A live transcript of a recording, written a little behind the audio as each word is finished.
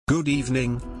Good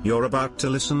evening, you're about to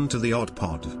listen to the Odd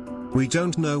Pod. We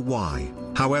don't know why,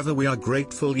 however we are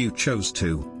grateful you chose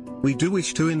to. We do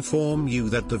wish to inform you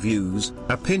that the views,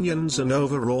 opinions and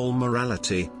overall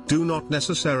morality do not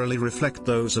necessarily reflect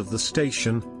those of the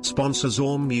station, sponsors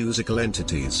or musical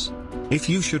entities. If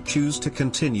you should choose to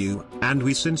continue, and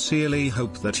we sincerely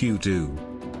hope that you do,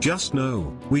 just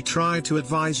know, we try to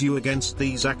advise you against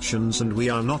these actions and we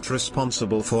are not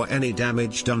responsible for any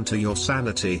damage done to your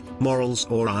sanity, morals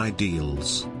or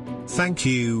ideals. Thank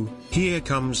you. Here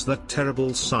comes that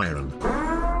terrible siren.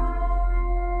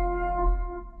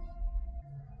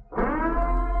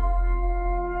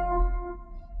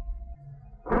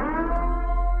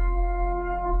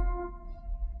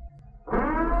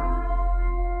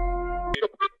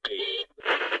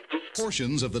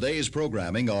 Portions of the day's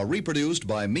programming are reproduced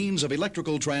by means of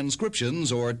electrical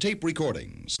transcriptions or tape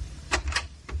recordings.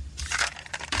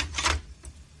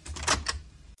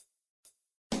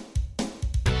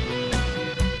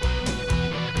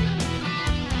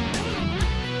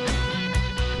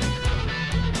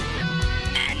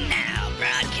 And now,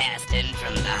 broadcasting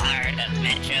from the heart of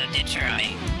Metro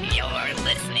Detroit, you're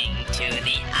listening to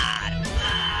the Odd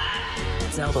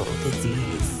Pod. Double the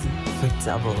D's for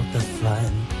double the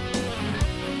fun.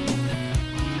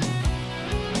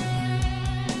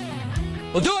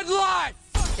 We'll do it live!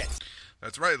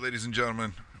 That's right, ladies and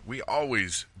gentlemen. We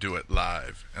always do it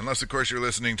live. Unless, of course, you're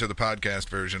listening to the podcast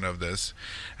version of this.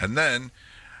 And then,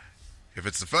 if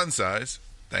it's the fun size,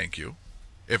 thank you.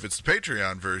 If it's the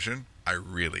Patreon version, I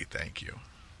really thank you.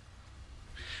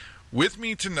 With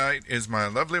me tonight is my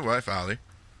lovely wife, Ollie.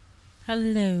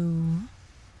 Hello.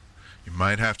 You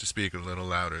might have to speak a little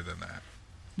louder than that.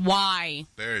 Why?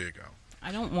 There you go.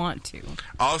 I don't want to.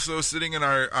 Also, sitting in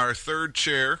our third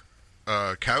chair,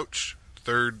 couch,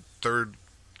 third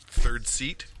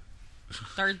seat.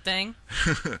 Third thing?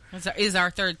 is our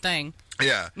third thing.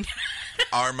 Yeah.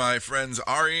 Are my friends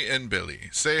Ari and Billy.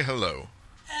 Say hello.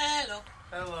 Hello.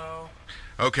 Hello.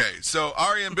 Okay, so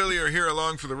Ari and Billy are here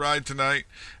along for the ride tonight,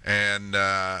 and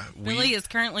Billy is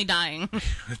currently dying.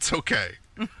 It's okay.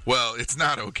 Well, it's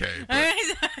not okay. But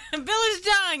Billy's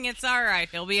dying. It's all right.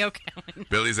 He'll be okay.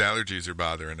 Billy's allergies are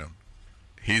bothering him.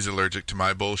 He's allergic to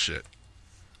my bullshit.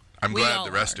 I'm glad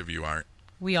the rest of you aren't.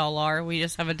 We all are. We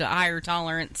just have a higher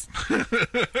tolerance.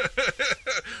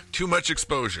 Too much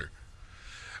exposure.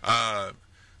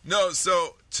 No,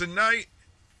 so tonight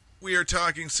we are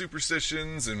talking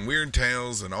superstitions and weird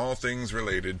tales and all things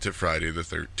related to Friday the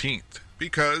 13th.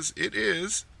 Because it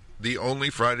is the only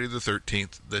Friday the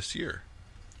 13th this year.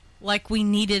 Like we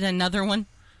needed another one?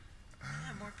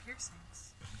 Yeah, more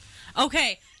piercings.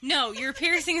 Okay, no, your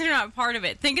piercings are not part of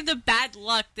it. Think of the bad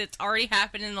luck that's already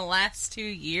happened in the last 2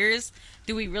 years.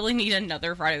 Do we really need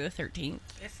another Friday the 13th?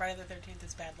 If Friday the 13th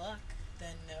is bad luck,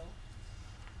 then no.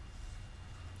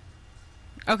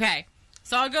 Okay,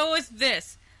 so I'll go with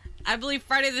this. I believe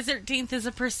Friday the 13th is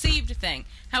a perceived thing.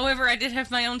 However, I did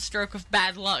have my own stroke of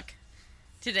bad luck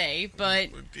today, but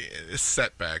it's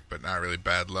setback, but not really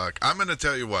bad luck. I'm going to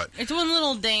tell you what. It's one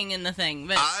little ding in the thing.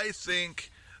 But I think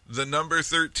the number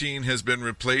 13 has been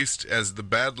replaced as the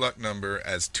bad luck number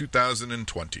as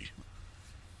 2020.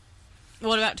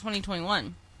 What about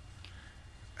 2021?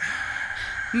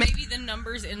 Maybe the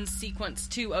numbers in sequence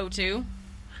 202.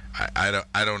 I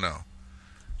don't know.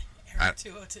 Error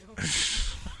 202.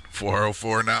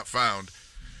 404 not found.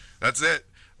 That's it.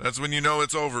 That's when you know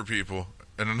it's over, people.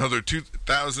 In another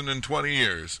 2020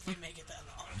 years. We make it that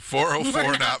long. 404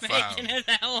 We're not found. making it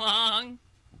that long.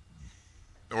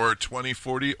 Or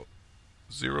 2040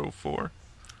 04.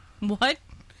 What?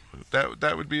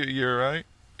 That would be a year, right?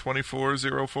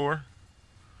 2404.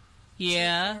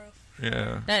 Yeah.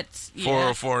 Yeah. That's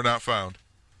 404 not found.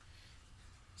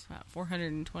 It's about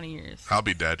 420 years. I'll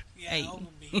be dead. Yeah, Hey. I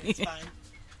won't be. It's fine.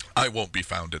 I won't be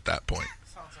found at that point.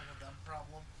 Sounds like a dumb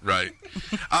problem. Right.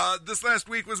 This last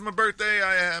week was my birthday.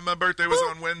 My birthday was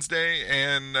on Wednesday,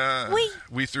 and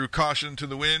we threw caution to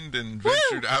the wind and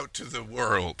ventured out to the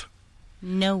world.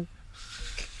 No.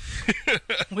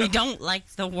 We don't like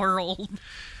the world.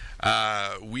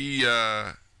 We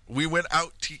went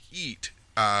out to eat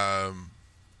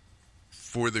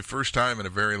for the first time in a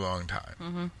very long time.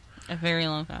 Mm-hmm. A very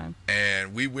long time.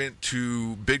 And we went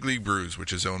to Big League Brews,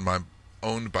 which is owned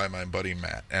by my buddy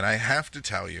Matt. And I have to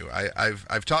tell you,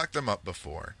 I've talked them up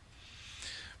before,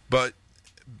 but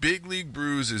Big League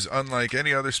Brews is unlike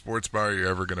any other sports bar you're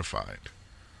ever going to find.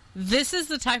 This is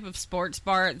the type of sports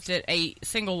bar that a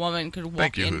single woman could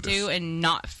walk into and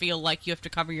not feel like you have to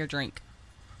cover your drink.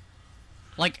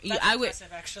 Like That's I would.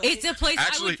 impressive, actually. It's a place I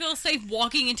Actually- would feel safe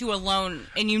walking into alone,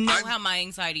 and you know how my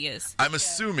anxiety is. I'm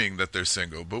assuming that they're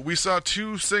single, but we saw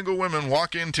two single women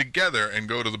walk in together and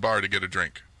go to the bar to get a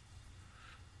drink.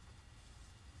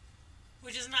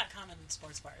 Which is not common in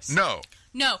sports bars. No.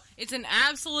 No, it's an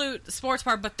absolute sports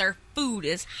bar, but their food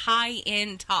is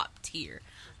high-end, top tier.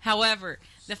 However,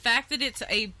 the fact that it's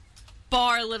a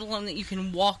bar, let alone that you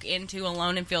can walk into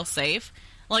alone and feel safe,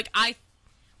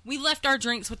 we left our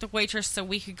drinks with the waitress so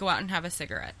we could go out and have a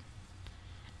cigarette.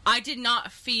 I did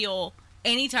not feel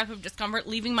any type of discomfort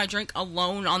leaving my drink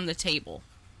alone on the table.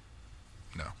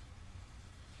 No.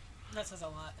 That says a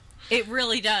lot. It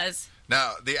really does.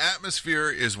 Now, the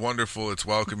atmosphere is wonderful. It's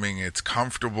welcoming. It's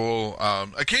comfortable.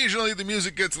 Occasionally the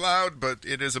music gets loud, but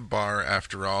it is a bar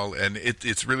after all. And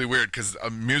it's really weird because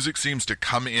music seems to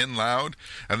come in loud,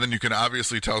 and then you can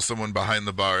obviously tell someone behind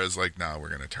the bar is like, no, we're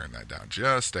going to turn that down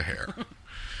just a hair.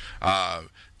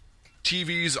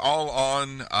 TV's all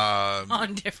on.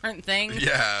 On different things.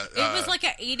 Yeah. It was like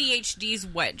a ADHD's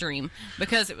wet dream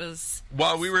because it was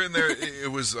While we were in there,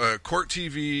 it was Court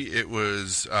TV. It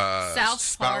was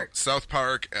South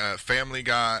Park, Family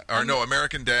Guy, or no,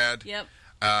 American Dad. Yep.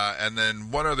 And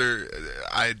then one other,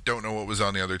 I don't know what was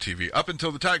on the other TV, up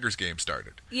until the Tigers game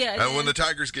started. Yeah. And when the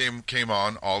Tigers game came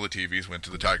on, all the TVs went to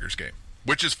the Tigers game,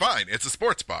 which is fine. It's a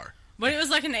sports bar. But it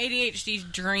was like an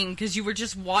ADHD dream because you were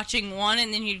just watching one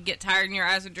and then you'd get tired and your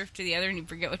eyes would drift to the other and you'd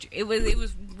forget what it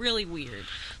was really weird.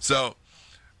 So,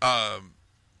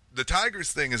 the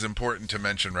Tigers thing is important to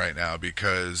mention right now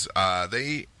because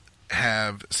they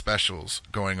have specials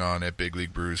going on at Big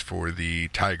League Brews for the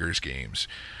Tigers games.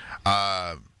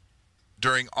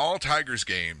 During all Tigers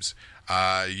games,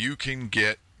 you can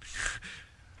get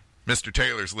Mr.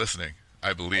 Taylor's listening,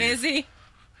 I believe. Is he?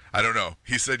 I don't know.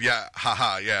 He said, yeah,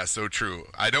 haha, yeah, so true.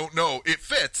 I don't know. It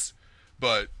fits,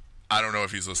 but I don't know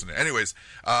if he's listening. Anyways,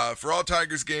 for all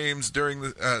Tigers games during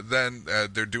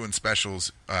they're doing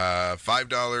specials.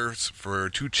 $5 for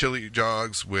 2 chili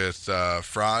jogs with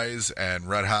fries and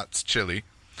Red Hot's chili.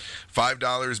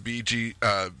 $5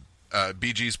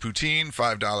 BG's poutine.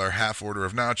 $5 half order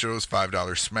of nachos.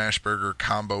 $5 smash burger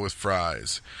combo with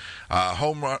fries.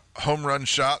 Home run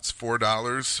shots,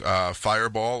 $4.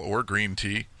 Fireball or green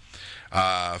tea.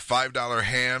 $5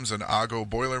 hams and Ogo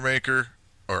Boilermaker,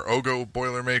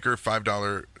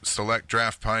 $5 select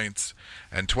draft pints,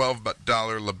 and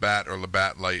 $12 Labatt or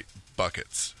Labatt Light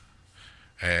buckets.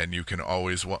 And you can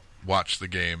always watch the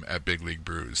game at Big League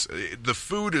Brews. The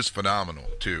food is phenomenal,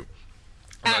 too.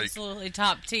 Absolutely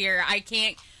top tier. I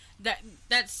can't...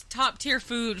 That's top tier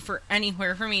food for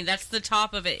anywhere for me. That's the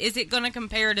top of it. Is it going to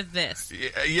compare to this?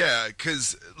 Yeah,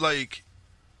 because,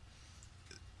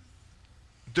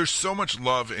 there's so much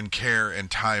love and care and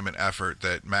time and effort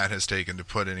that Matt has taken to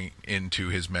put into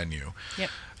his menu. Yep.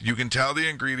 You can tell the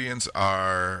ingredients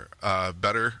are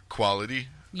better quality.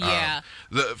 Yeah.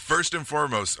 The first and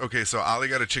foremost, okay, so Ollie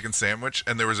got a chicken sandwich,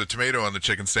 and there was a tomato on the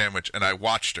chicken sandwich, and I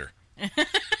watched her.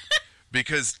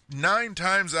 Because 9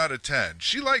 times out of 10,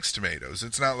 she likes tomatoes.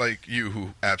 It's not like you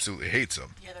who absolutely hates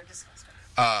them. Yeah, they're disgusting.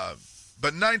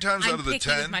 But 9 times out of the picky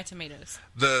 10, with my tomatoes.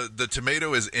 the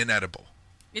tomato is inedible.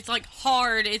 It's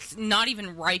hard. It's not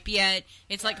even ripe yet.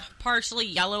 It's partially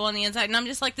yellow on the inside. And I'm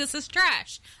just like, this is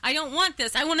trash. I don't want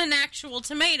this. I want an actual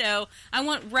tomato. I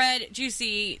want red,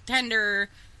 juicy, tender,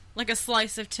 like a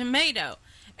slice of tomato.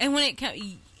 And when it comes,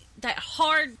 that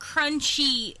hard,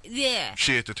 crunchy,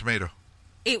 She ate the tomato.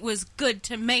 it was good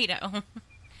tomato.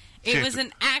 It was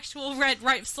an actual red,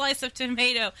 ripe slice of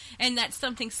tomato. And that's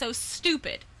something so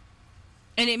stupid.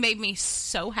 And it made me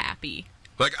so happy.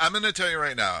 I'm going to tell you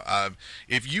right now,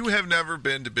 if you have never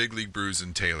been to Big League Brews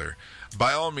in Taylor,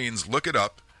 by all means, look it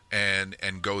up and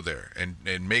go there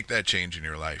and make that change in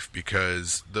your life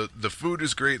because the food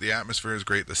is great, the atmosphere is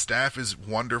great, the staff is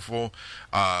wonderful.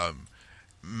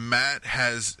 Matt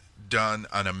has done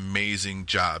an amazing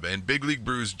job, and Big League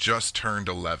Brews just turned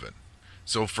 11.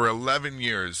 So for 11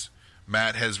 years,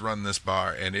 Matt has run this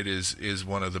bar, and it is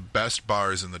one of the best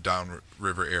bars in the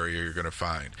downriver area you're going to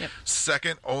find. Yep.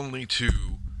 Second only to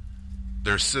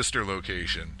their sister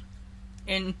location,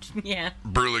 And, yeah.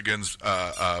 Burligan's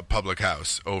Public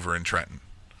House over in Trenton.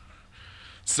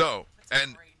 So,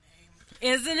 and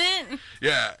Isn't it?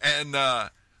 yeah, and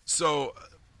so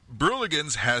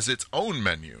Burligan's has its own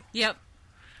menu, Yep.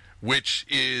 which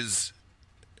is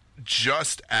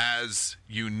just as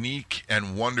unique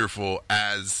and wonderful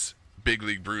as Big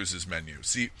League Brews' menu.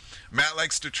 See, Matt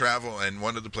likes to travel, and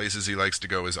one of the places he likes to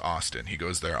go is Austin. He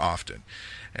goes there often.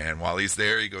 And while he's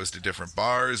there, he goes to different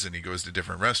bars, and he goes to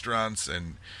different restaurants,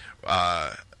 and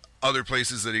other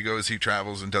places that he goes, he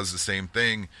travels and does the same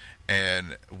thing.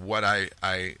 And what I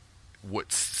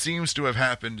what seems to have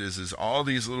happened is all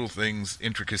these little things,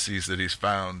 intricacies that he's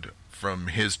found from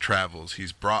his travels,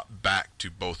 he's brought back to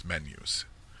both menus.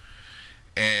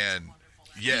 And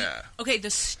yeah, Okay, the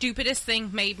stupidest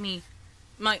thing made me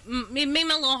my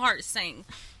little heart sing.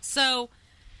 So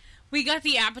we got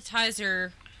the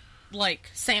appetizer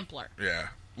sampler. yeah,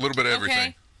 a little bit of everything.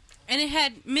 Okay, and it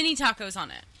had mini tacos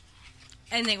on it,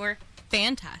 and they were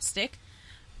fantastic.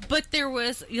 But there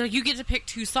was, you get to pick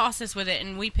 2 sauces with it,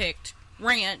 and we picked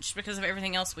ranch because of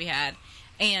everything else we had,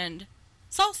 and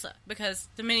salsa because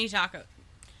the mini taco.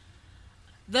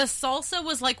 The salsa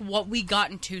was like what we got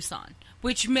in Tucson,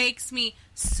 which makes me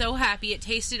so happy. It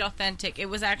tasted authentic. It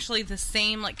was actually the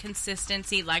same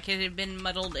consistency, like it had been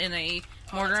muddled in a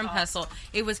mortar and pestle.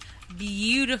 It was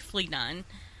beautifully done.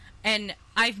 And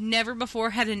I've never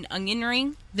before had an onion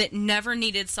ring that never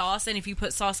needed sauce, and if you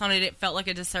put sauce on it, it felt like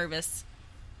a disservice.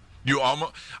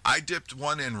 I dipped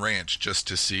one in ranch just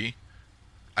to see.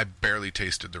 I barely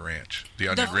tasted the ranch. The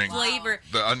onion ring Flavor.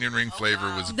 The onion ring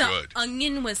flavor was The good.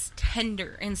 onion was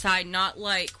tender inside, not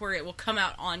like where it will come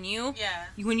out on you. Yeah.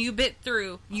 When you bit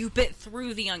through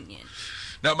the onion.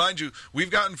 Now, mind you, we've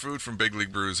gotten food from Big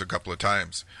League Brews a couple of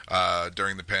times.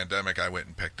 During the pandemic, I went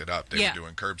and picked it up. They were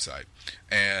doing curbside.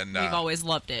 And We've always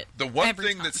loved it. the one Every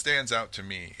thing time. that stands out to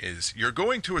me is you're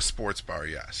going to a sports bar,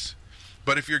 yes.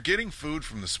 But if you're getting food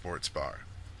from the sports bar,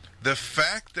 the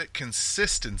fact that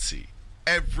consistency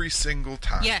every single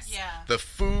time. Yes. Yeah. The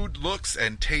food looks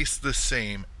and tastes the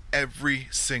same every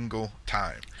single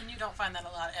time. And you don't find that a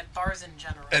lot at bars in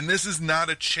general. And this is not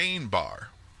a chain bar.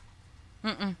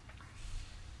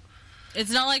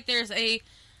 It's not like there's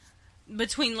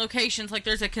between locations, like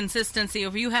there's a consistency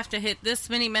of you have to hit this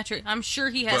many metric. I'm sure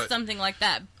he has But something like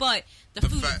that, but the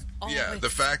food is always... the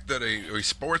fact that a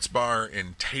sports bar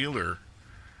in Taylor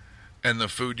and the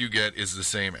food you get is the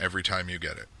same every time you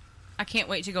get it. I can't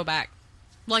wait to go back.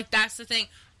 That's the thing.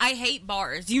 I hate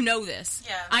bars. You know this.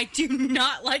 Yeah. I do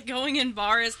not like going in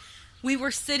bars. We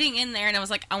were sitting in there, and I was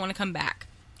like, I want to come back.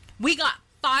 We got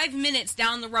 5 minutes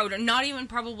down the road, not even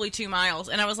probably 2 miles,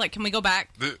 and I was like, can we go back?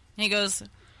 And he goes,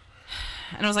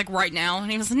 and I was like, right now? And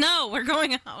he was, no, we're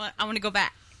going, I want to go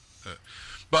back.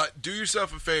 But do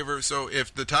yourself a favor. So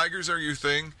if the Tigers are your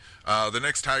thing, the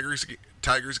next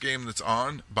Tigers game that's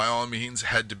on, by all means,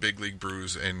 head to Big League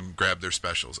Brews and grab their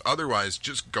specials. Otherwise,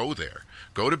 just go there.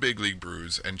 Go to Big League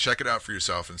Brews and check it out for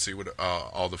yourself and see what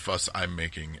all the fuss I'm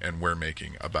making and we're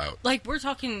making about. We're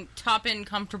talking top-end,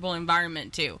 comfortable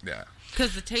environment, too. Yeah.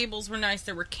 Because the tables were nice.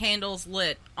 There were candles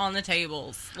lit on the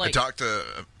tables. I talked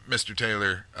to Mr.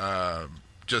 Taylor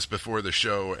just before the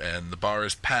show, and the bar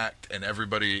is packed, and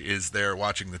everybody is there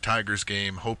watching the Tigers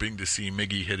game, hoping to see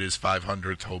Miggy hit his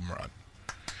 500th home run.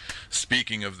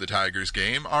 Speaking of the Tigers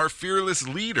game, our fearless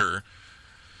leader,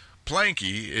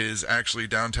 Planky, is actually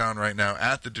downtown right now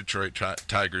at the Detroit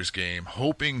Tigers game,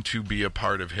 hoping to be a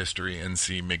part of history and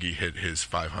see Miggy hit his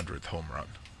 500th home run.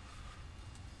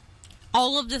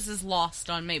 All of this is lost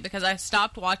on me because I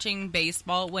stopped watching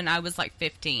baseball when I was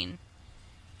 15.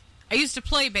 I used to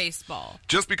play baseball.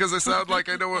 Just because I sound like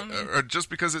I know what, or just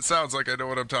because it sounds like I know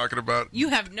what I'm talking about. You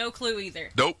have no clue either.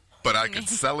 Nope, but I can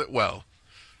sell it well.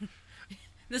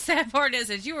 The sad part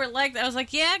is you were like that. I was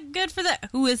like, yeah, good for that.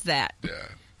 Who is that?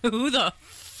 Yeah. Who the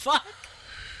fuck?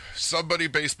 Somebody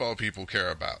baseball people care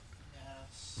about.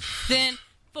 Then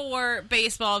for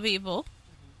baseball people,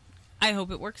 I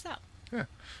hope it works out. Yeah.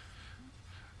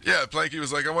 Yeah, Planky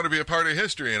was like, I want to be a part of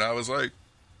history. And I was like,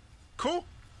 cool.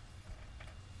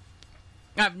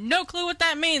 I have no clue what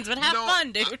that means, but have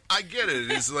fun, dude. I get it.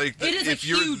 It's like, It is a if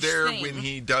you're huge there thing. when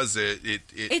he does it, It's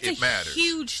it matters. a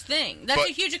huge thing. That's But-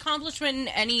 a huge accomplishment in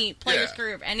any player's Yeah.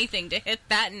 career of anything. To hit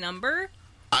that number,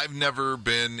 I've never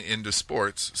been into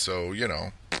sports, so,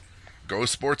 go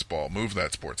sports ball. Move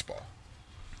that sports ball.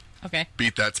 okay.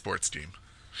 Beat that sports team.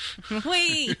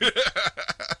 Wait.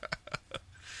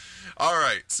 All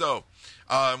right, so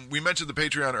we mentioned the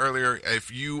Patreon earlier. If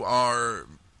you are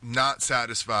not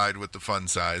satisfied with the fun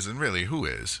size, and really, who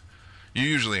is? You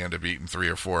usually end up eating 3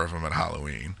 or 4 of them at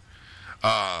Halloween.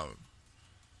 By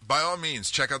all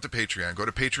means, check out the Patreon. Go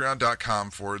to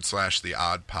patreon.com/The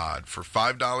Odd Pod. For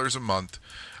 $5 a month,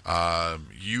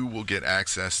 you will get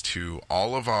access to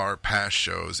all of our past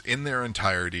shows in their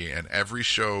entirety and every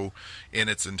show in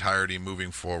its entirety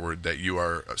moving forward that you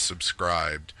are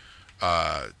subscribed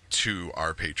to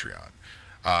our Patreon.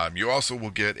 You also will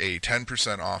get a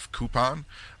 10% off coupon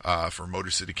for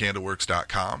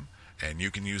MotorCityCandleworks.com, and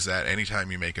you can use that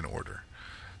anytime you make an order.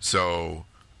 So,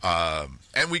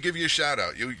 and we give you a shout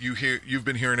out. You've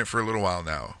been hearing it for a little while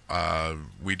now.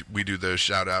 We do the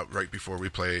shout out right before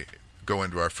we go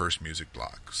into our first music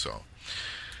block. So,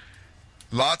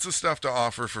 Lots of stuff to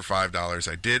offer for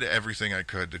 $5. I did everything I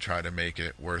could to try to make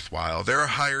it worthwhile. There are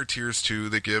higher tiers too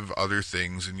that give other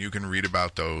things, and you can read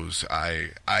about those.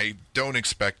 I don't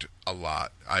expect a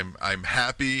lot. I'm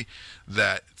happy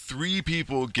that 3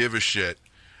 people give a shit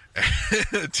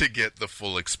to get the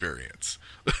full experience.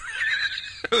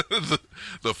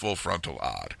 the full frontal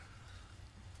odd.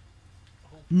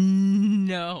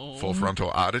 No. Full frontal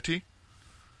oddity?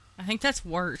 I think that's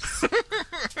worse.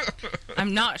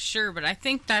 I'm not sure, but I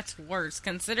think that's worse,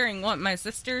 considering what my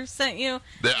sister sent you.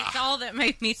 It's all that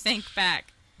made me think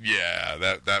back.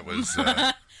 Yeah, that was...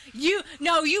 You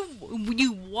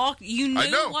knew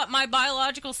what my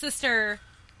biological sister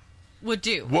would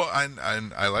do. Well,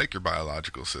 I like your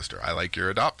biological sister. I like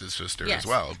your adopted sister as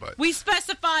well, but... We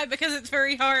specify because it's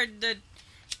very hard to...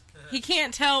 He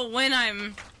can't tell when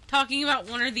I'm talking about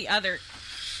one or the other.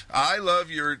 I love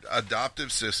your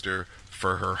adoptive sister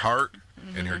for her heart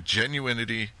and her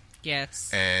genuinity.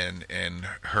 Yes. And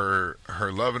her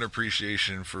love and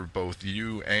appreciation for both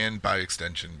you and, by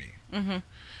extension, me. Mm-hmm.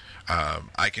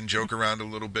 I can joke around a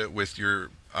little bit with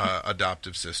your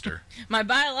adoptive sister. My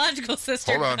biological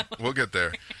sister. Hold on, we'll get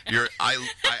there. I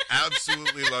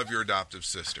absolutely love your adoptive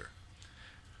sister.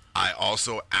 I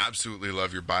also absolutely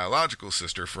love your biological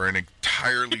sister for an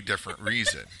entirely different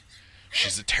reason.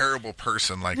 She's a terrible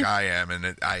person like I am,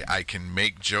 and I can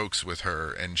make jokes with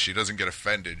her, and she doesn't get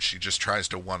offended. She just tries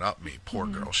to one-up me. Poor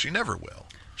girl. She never will.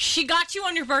 She got you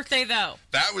on your birthday, though.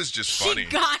 That was just funny. She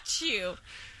got you.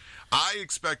 I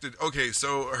expected... Okay,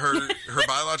 so her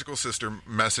biological sister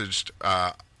messaged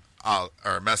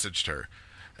her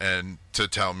and to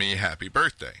tell me happy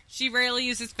birthday. She rarely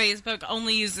uses Facebook,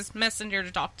 only uses Messenger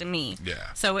to talk to me.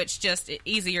 Yeah. So it's just an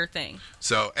easier thing.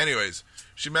 So, anyways,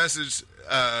 she messaged...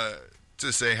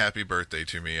 to say happy birthday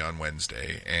to me on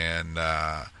Wednesday, and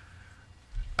I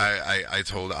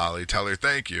told Ollie, tell her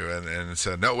thank you, and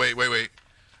said, no, wait,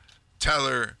 tell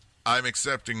her I'm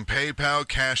accepting PayPal,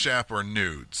 Cash App, or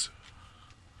nudes.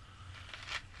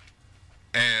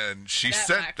 And she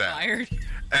sent backfired. that,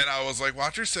 and I was like,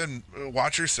 watch her send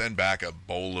back a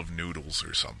bowl of noodles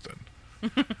or something.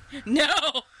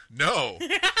 No.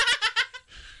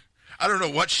 I don't know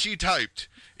what she typed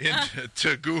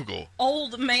into Google.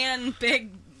 Old man,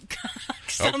 big cock,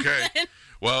 something. Okay.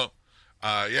 Well,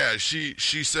 yeah, she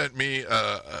sent me,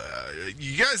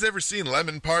 you guys ever seen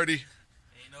Lemon Party?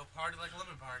 Ain't no party like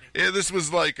Lemon Party. Yeah, this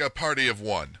was like a party of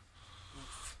one.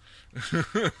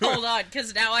 Hold on,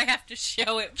 because now I have to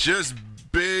show it. Just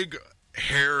big,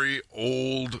 hairy,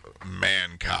 old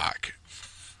man cock.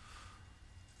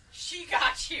 She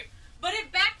got you. But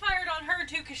it backfired on her,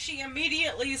 too, because she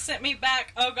immediately sent me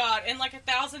back, oh, God, in like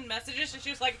 1,000 messages. And she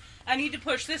was like, I need to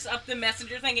push this up the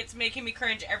messenger thing. It's making me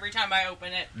cringe every time I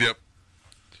open it. Yep.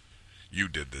 You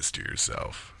did this to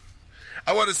yourself.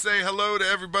 I want to say hello to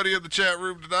everybody in the chat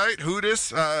room tonight.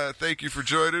 Hootis, thank you for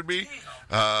joining me.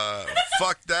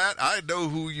 Fuck that. I know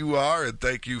who you are, and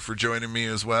thank you for joining me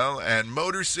as well. And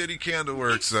Motor City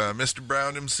Candleworks, Mr.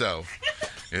 Brown himself,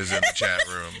 is in the chat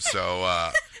room.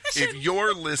 So, if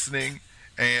you're listening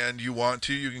and you want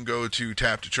to, you can go to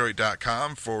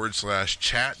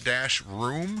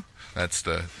tapdetroit.com/chat-room. That's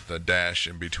the dash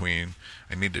in between.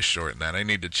 I need to shorten that. I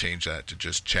need to change that to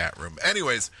just chat room.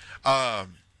 Anyways,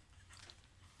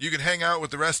 you can hang out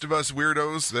with the rest of us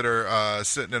weirdos that are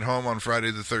sitting at home on Friday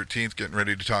the 13th getting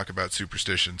ready to talk about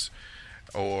superstitions.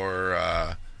 Or,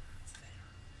 I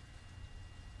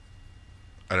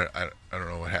don't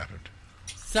know what happened.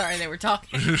 Sorry, they were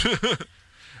talking.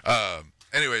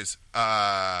 Anyways,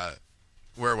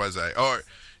 where was I? Oh,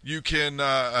 you can,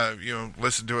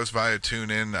 listen to us via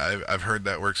TuneIn. I've heard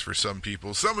that works for some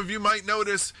people. Some of you might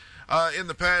notice in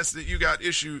the past that you had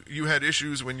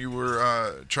issues when you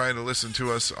were trying to listen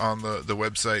to us on the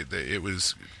website. That it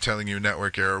was telling you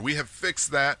network error. We have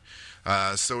fixed that.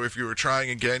 So if you were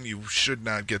trying again, you should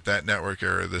not get that network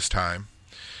error this time.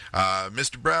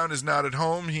 Mr. Brown is not at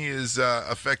home. He is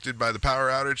affected by the power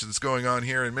outage that's going on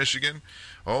here in Michigan.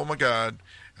 Oh, my God.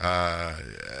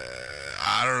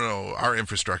 I don't know. Our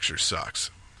infrastructure sucks.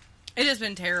 It has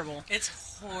been terrible.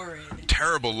 It's horrid.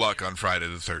 Terrible luck on Friday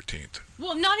the 13th.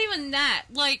 Well, not even that.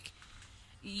 Like,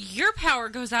 your power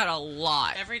goes out a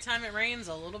lot. Every time it rains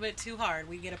a little bit too hard,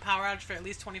 we get a power outage for at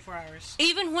least 24 hours.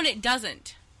 Even when it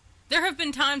doesn't. There have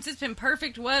been times it's been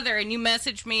perfect weather and you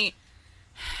message me,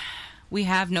 we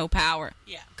have no power.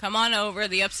 Yeah. Come on over.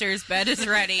 The upstairs bed is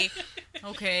ready.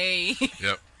 Okay.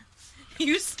 Yep.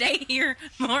 You stay here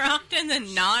more often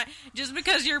than not just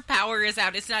because your power is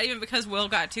out. It's not even because Will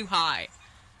got too high,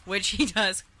 which he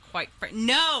does quite...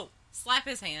 No! Slap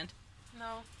his hand.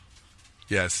 No.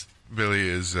 Yes. Billy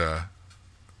is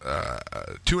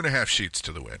 2.5 sheets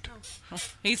to the wind.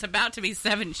 He's about to be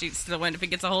 7 sheets to the wind if he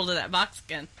gets a hold of that box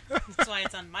again. That's why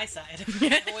it's on my side,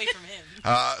 away from him.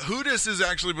 Hoodis has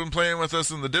actually been playing with us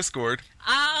in the Discord.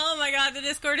 Oh my god, the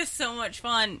Discord is so much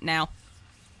fun now.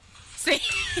 See?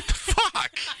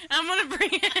 Fuck! I'm gonna bring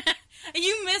it.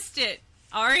 You missed it,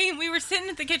 Ari. We were sitting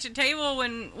at the kitchen table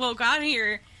when Will got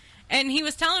here, and he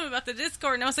was telling me about the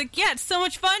Discord, and I was like, yeah, it's so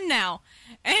much fun now.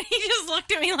 And he just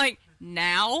looked at me like,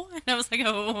 now? And I was like,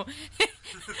 oh.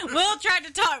 Will tried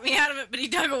to talk me out of it, but he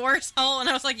dug a worse hole, and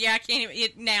I was like, yeah, I can't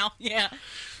even, now, yeah.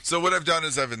 So what I've done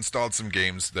is I've installed some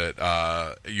games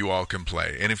that you all can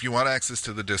play. And if you want access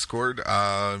to the Discord,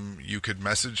 you could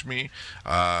message me.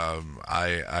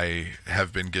 I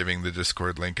have been giving the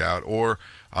Discord link out. Or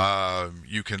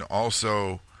you can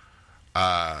also...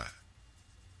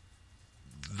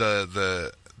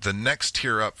 The next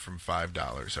tier up from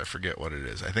 $5, I forget what it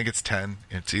is. I think it's 10.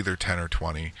 It's either 10 or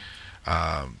 20.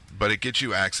 But it gets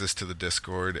you access to the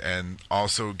Discord and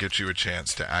also gets you a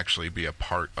chance to actually be a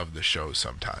part of the show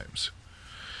sometimes.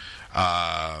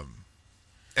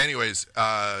 Anyways,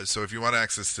 so if you want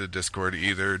access to Discord,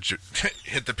 either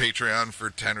hit the Patreon for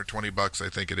 10 or 20 bucks, I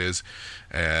think it is.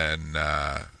 And,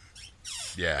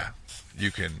 yeah,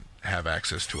 you can have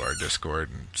access to our Discord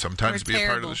and sometimes be a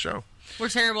part of the show. We're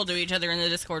terrible to each other in the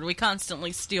Discord. We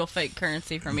constantly steal fake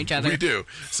currency from each other. We do.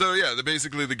 So, yeah,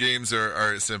 basically the games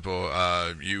are simple.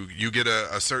 You get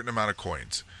a certain amount of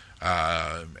coins,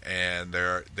 and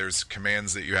there's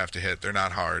commands that you have to hit. They're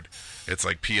not hard. It's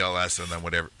like PLS and then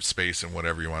whatever space and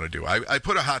whatever you want to do. I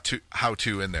put a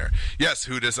how-to in there. Yes,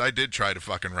 Hoodis, I did try to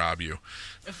fucking rob you.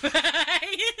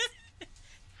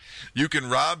 You can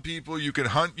rob people, you can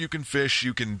hunt, you can fish,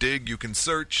 you can dig, you can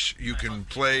search, you can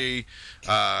play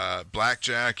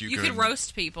blackjack. You can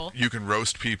roast people. You can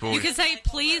roast people. You can say,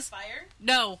 please. Fire?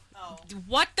 No. Oh.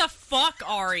 What the fuck,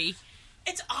 Ari?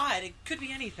 It's odd. It could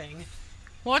be anything.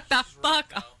 What the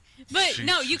fuck? But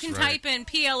no, you She's can type in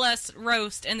PLS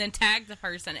roast and then tag the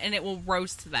person, and it will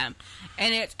roast them.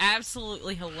 And it's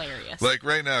absolutely hilarious. Like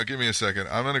right now, give me a second.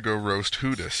 I'm going to go roast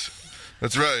Hoodis.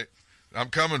 That's right. I'm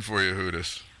coming for you,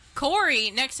 Hoodis.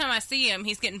 Corey, next time I see him,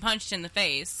 he's getting punched in the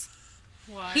face.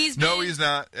 What? He's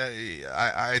not.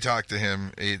 I talked to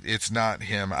him. It's not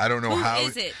him. I don't know Who how.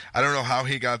 is it? I don't know how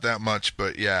he got that much,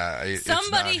 but yeah, Somebody it's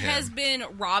not him. has been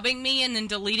robbing me and then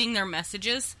deleting their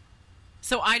messages.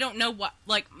 So I don't know what.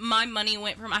 Like my money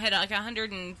went from I had like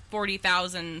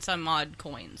 140,000 some odd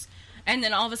coins, and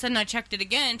then all of a sudden I checked it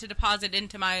again to deposit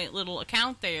into my little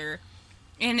account there,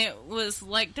 and it was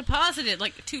like deposited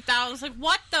like 2,000. Like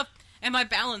what the. And my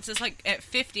balance is like at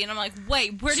 50, and I'm like,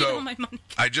 wait, where did all my money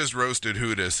go? I just roasted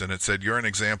Hoodis, and it said, you're an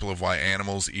example of why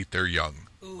animals eat their young.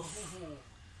 Ooh.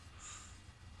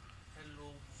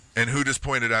 And Hoodis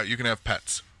pointed out, you can have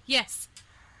pets. Yes.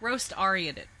 Roast Ari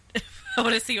in it. I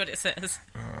want to see what it says.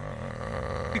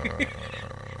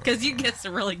 Because you get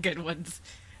some really good ones.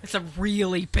 And some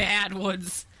really bad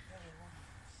ones.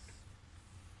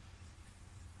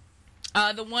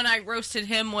 The one I roasted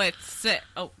him with said...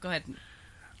 Oh, go ahead.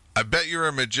 I bet you're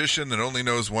a magician that only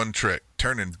knows one trick,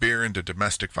 turning beer into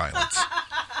domestic violence.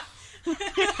 The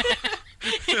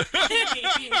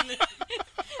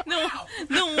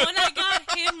one I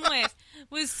got him with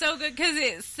was so good because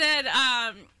it said,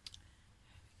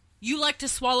 you like to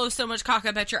swallow so much cock,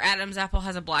 I bet your Adam's apple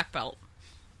has a black belt.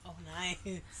 Oh,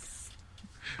 nice.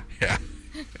 Yeah.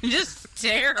 Just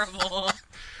terrible.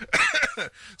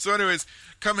 So anyways,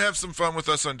 come have some fun with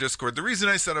us on Discord. The reason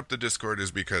I set up the Discord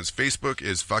is because Facebook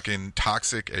is fucking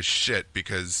toxic as shit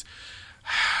because...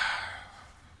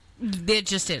 It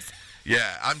just is.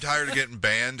 Yeah, I'm tired of getting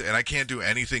banned, and I can't do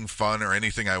anything fun or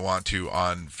anything I want to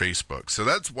on Facebook. So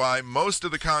that's why most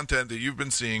of the content that you've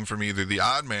been seeing from either the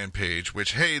Odd Man page,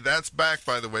 which, hey, that's back,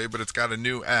 by the way, but it's got a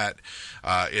new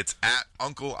it's at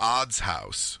Uncle Odd's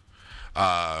house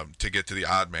to get to the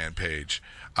Odd Man page.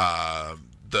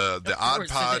 The Odd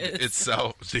Pod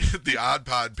itself, the Odd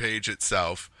Pod page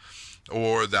itself,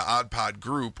 or the Odd Pod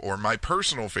group, or my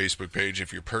personal Facebook page,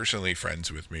 if you're personally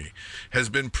friends with me, has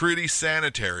been pretty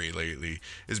sanitary lately,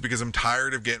 is because I'm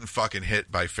tired of getting fucking hit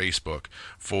by Facebook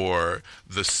for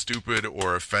the stupid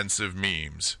or offensive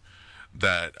memes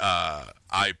that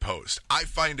I post. I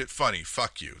find it funny.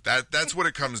 Fuck you. That's what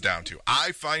it comes down to.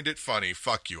 I find it funny.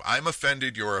 Fuck you. I'm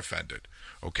offended. You're offended.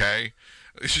 Okay?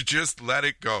 Just let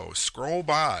it go. Scroll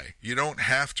by. You don't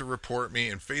have to report me,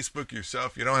 and Facebook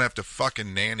yourself, you don't have to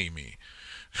fucking nanny me.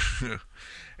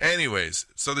 Anyways,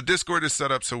 so the Discord is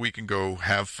set up so we can go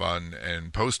have fun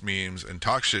and post memes and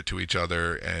talk shit to each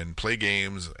other and play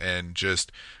games and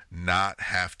just not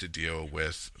have to deal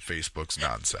with Facebook's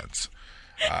nonsense.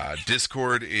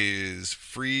 Discord is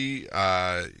free.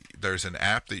 There's an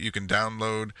app that you can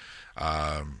download.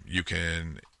 You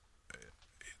can,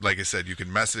 like I said, you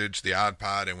can message the Odd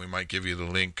Pod, and we might give you the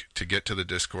link to get to the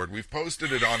Discord. We've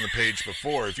posted it on the page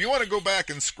before. If you want to go back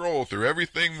and scroll through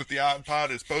everything that the Odd Pod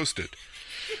has posted,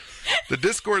 the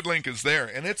Discord link is there,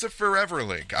 and it's a forever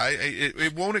link.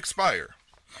 It won't expire.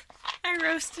 I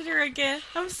roasted her again.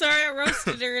 I'm sorry, I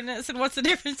roasted her, and I said, "What's the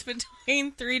difference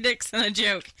between 3 dicks and a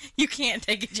joke? You can't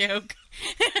take a joke."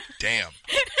 Damn.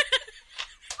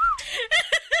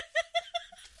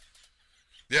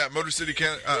 Yeah, Motor City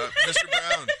Mr.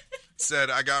 Brown said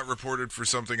I got reported for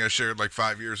something I shared like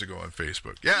 5 years ago on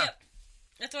Facebook. Yeah. Yep.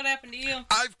 That's what happened to you.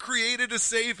 I've created a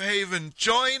safe haven.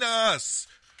 Join us.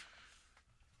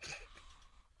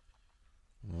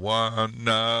 One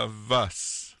of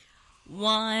us.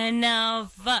 One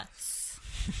of us.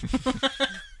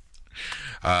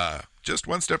 Just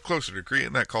one step closer to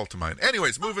creating that cult of mine.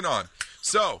 Anyways, moving on.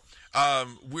 So,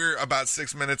 we're about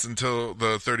 6 minutes until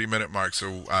the 30-minute mark,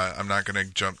 so I'm not going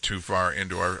to jump too far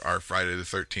into our Friday the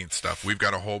 13th stuff. We've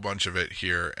got a whole bunch of it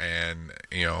here, and,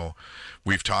 you know,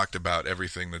 we've talked about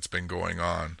everything that's been going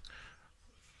on.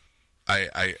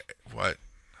 What?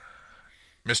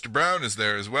 Mr. Brown is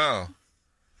there as well.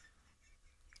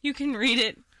 You can read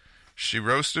it. She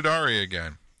roasted Ari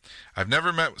again. I've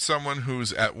never met someone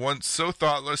who's at once so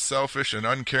thoughtless, selfish, and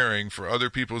uncaring for other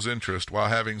people's interest while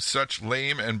having such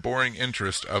lame and boring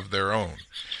interest of their own.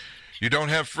 You don't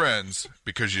have friends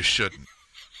because you shouldn't.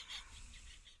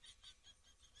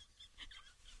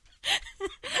 And the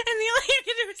only thing I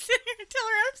can do is sit here and tell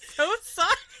her I'm so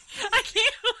sorry. I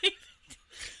can't believe it.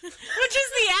 Which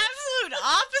is the absolute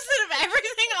opposite of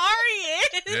everything Ari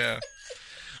is. Yeah.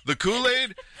 The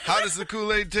Kool-Aid, how does the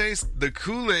Kool-Aid taste? The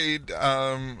Kool-Aid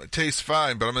tastes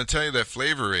fine, but I'm going to tell you that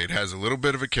Flavor Aid has a little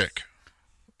bit of a kick.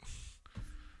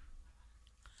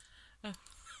 Oh.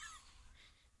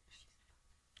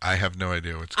 I have no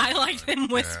idea what's going on. I like them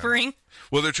whispering. Yeah.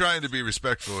 Well, they're trying to be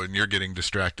respectful, and you're getting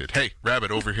distracted. Hey,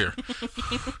 Rabbit, over here.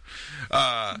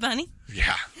 Bunny?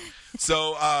 Yeah.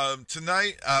 So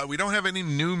tonight, we don't have any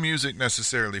new music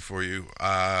necessarily for you.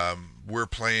 We're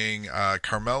playing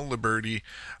Carmel Liberty,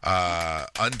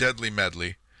 Undeadly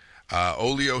Medley,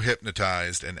 Oleo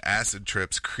Hypnotized, and Acid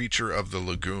Trip's Creature of the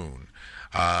Lagoon.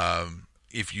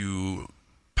 If you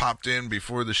popped in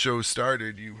before the show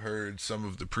started, you heard some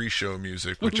of the pre-show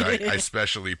music, which I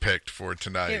specially picked for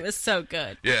tonight. It was so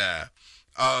good. Yeah.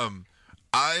 I'm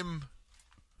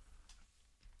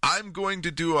going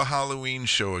to do a Halloween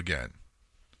show again.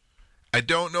 I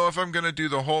don't know if I'm going to do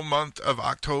the whole month of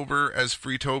October as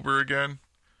Freetober again,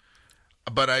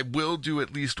 but I will do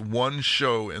at least one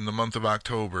show in the month of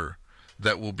October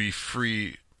that will be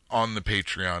free on the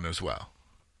Patreon as well.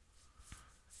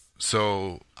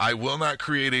 So I will not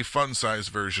create a fun-size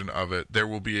version of it. There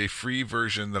will be a free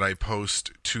version that I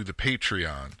post to the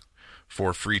Patreon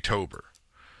for Freetober.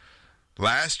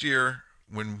 Last year,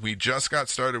 when we just got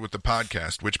started with the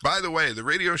podcast, which, by the way, the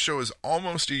radio show is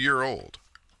almost a year old.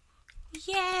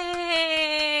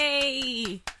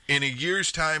 Yay! In a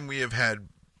year's time, we have had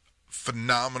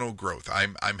phenomenal growth.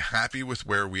 I'm happy with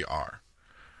where we are.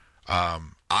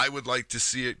 I would like to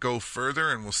see it go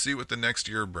further, and we'll see what the next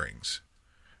year brings.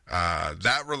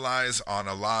 That relies on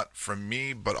a lot from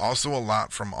me, but also a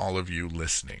lot from all of you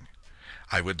listening.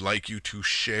 I would like you to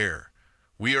share.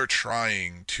 We are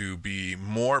trying to be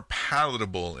more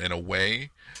palatable in a way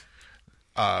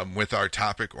with our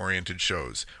topic-oriented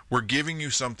shows. We're giving you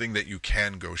something that you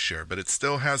can go share, but it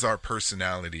still has our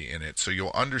personality in it, so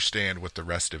you'll understand what the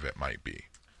rest of it might be.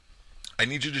 I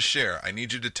need you to share. I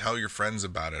need you to tell your friends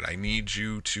about it. I need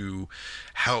you to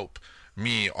help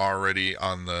me already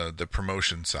on the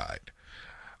promotion side.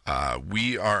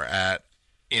 We are at,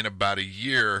 in about a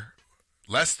year,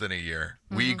 less than a year,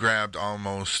 we grabbed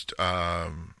almost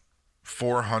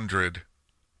 400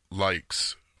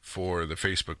 likes for the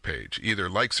Facebook page, either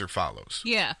likes or follows.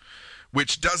 Yeah.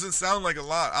 Which doesn't sound like a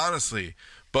lot, honestly,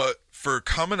 but for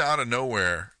coming out of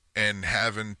nowhere and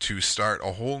having to start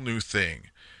a whole new thing,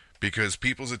 because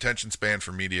people's attention span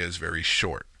for media is very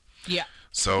short. Yeah.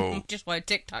 So just why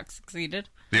TikTok succeeded.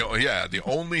 The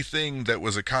only thing that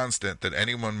was a constant that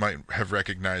anyone might have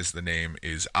recognized the name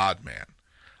is Odd Man.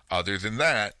 Other than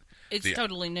that, it's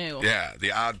totally new. Yeah,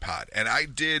 the Odd Pod. And I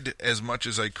did as much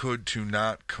as I could to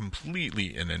not completely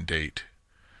inundate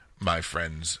my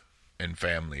friends and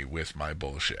family with my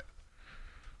bullshit.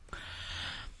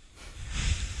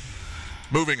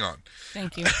 Moving on.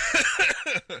 Thank you.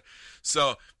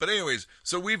 So, but anyways,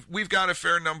 so we've got a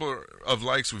fair number of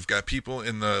likes. We've got people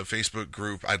in the Facebook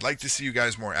group. I'd like to see you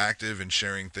guys more active and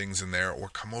sharing things in there, or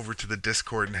come over to the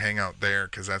Discord and hang out there,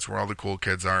 because that's where all the cool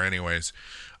kids are anyways.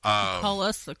 Call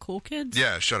us the cool kids?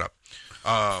 Yeah, shut up.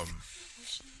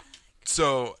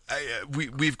 So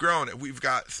we've grown. We've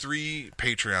got 3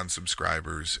 Patreon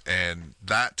subscribers, and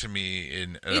that to me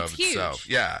in and It's of huge. itself,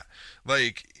 yeah,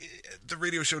 like the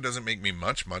radio show doesn't make me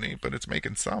much money, but it's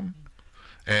making some.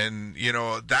 And, you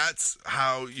know, that's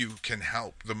how you can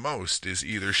help the most, is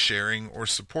either sharing or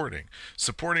supporting.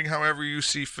 Supporting however you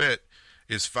see fit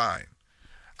is fine.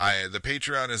 The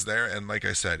Patreon is there, and like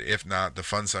I said, if not, the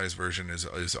fun size version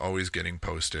is always getting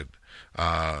posted,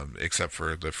 except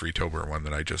for the Freetober one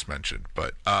that I just mentioned.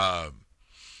 But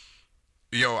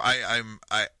you know, I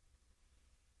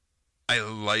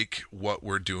like what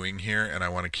we're doing here, and I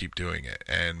want to keep doing it.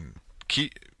 And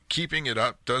keeping it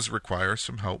up does require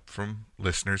some help from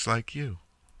listeners like you.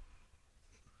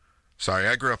 Sorry,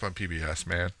 I grew up on PBS,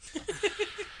 man.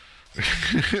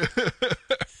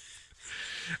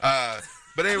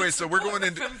 But anyway, so we're going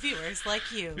into... From viewers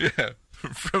like you. Yeah,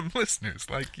 from listeners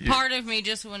like you. Part of me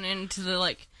just went into the,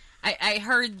 like, I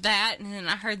heard that, and then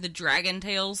I heard the Dragon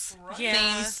Tales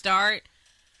theme start.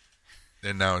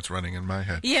 And now it's running in my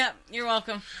head. Yeah, you're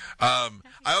welcome. I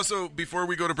also, before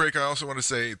we go to break, I also want to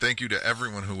say thank you to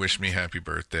everyone who wished me happy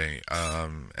birthday,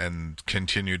 and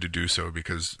continue to do so,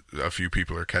 because a few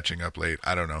people are catching up late.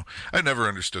 I don't know. I never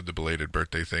understood the belated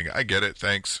birthday thing. I get it.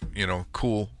 Thanks. You know,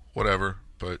 cool, whatever.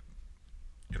 But,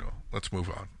 you know, let's move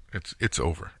on. It's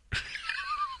over.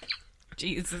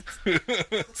 Jesus.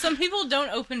 Some people don't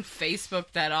open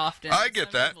Facebook that often. I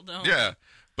get Some that. people don't. Yeah.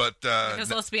 But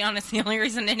Because let's be honest, the only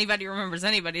reason anybody remembers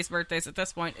anybody's birthdays at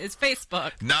this point is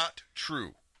Facebook. not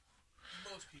true.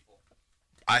 Most people.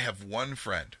 I have one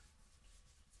friend.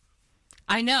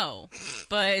 I know,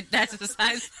 but that's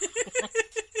besides.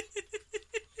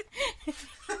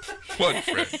 One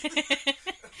friend.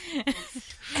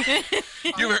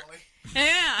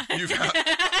 Yeah.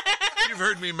 You've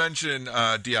heard me mention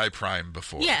DI Prime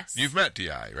before. Yes. You've met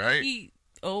DI, right?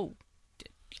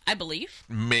 I believe.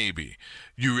 Maybe.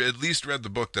 You at least read the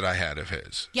book that I had of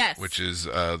his. Yes. Which is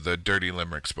the Dirty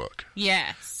Limericks book.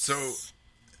 Yes. So,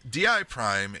 DI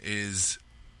Prime is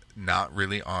not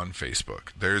really on Facebook.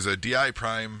 There's a DI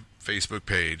Prime Facebook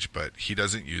page, but he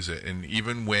doesn't use it. And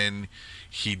even when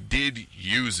he did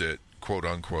use it, quote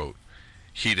unquote,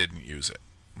 he didn't use it.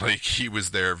 Like, he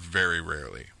was there very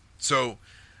rarely. So,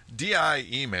 DI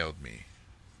emailed me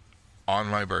on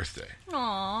my birthday.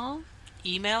 Aww.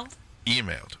 Emailed?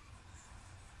 Emailed.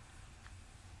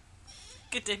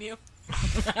 Continue.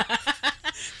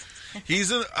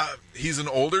 He's an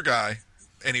older guy,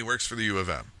 and he works for the U of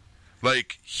M.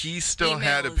 Like, he still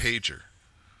had a Emails. pager.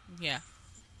 Yeah.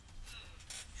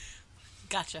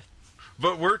 Gotcha.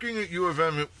 But working at U of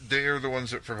M, they are the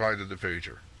ones that provided the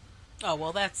pager. Oh,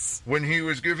 well, that's... When he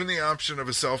was given the option of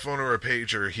a cell phone or a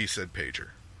pager, he said pager.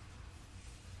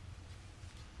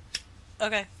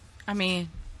 Okay. I mean,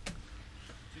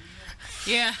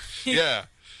 yeah. Yeah.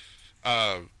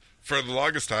 For the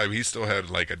longest time, he still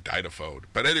had like a Dynaphone.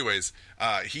 But anyways,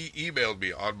 he emailed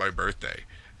me on my birthday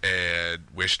and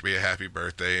wished me a happy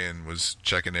birthday and was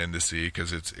checking in to see,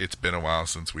 because it's been a while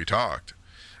since we talked.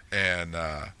 And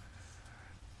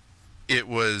it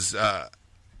was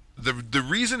the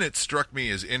reason it struck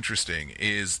me as interesting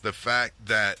is the fact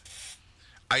that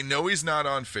I know he's not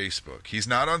on Facebook. He's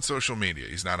not on social media.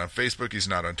 He's not on Facebook. He's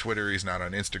not on Twitter. He's not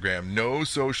on Instagram. No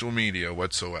social media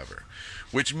whatsoever.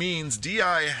 Which means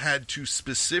DI had to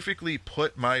specifically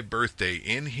put my birthday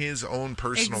in his own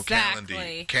personal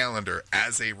calendar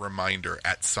as a reminder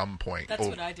at some point. That's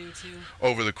what I do, too.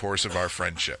 Over the course of our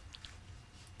friendship.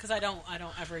 Because I don't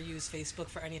ever use Facebook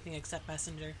for anything except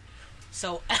Messenger.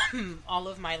 So all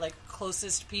of my, like,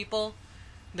 closest people,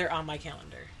 they're on my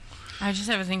calendar. I just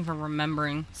have a thing for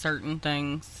remembering certain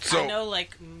things. So, I know,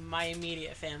 like, my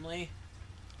immediate family,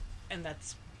 and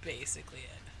that's basically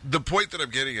it. the point that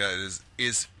I'm getting at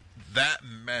is that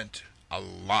meant a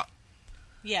lot.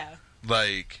 Yeah.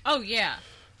 Like, Oh, yeah.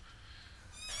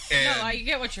 and, No, I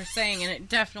get what you're saying, and it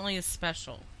definitely is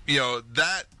special. you know,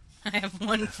 that, I have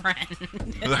one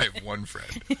friend. I have one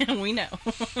friend. We know.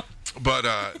 But,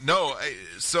 no,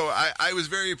 so I was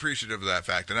very appreciative of that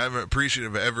fact, and I'm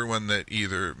appreciative of everyone that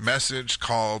either messaged,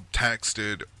 called,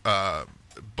 texted,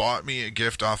 bought me a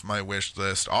gift off my wish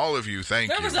list. All of you, thank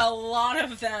you. There was a lot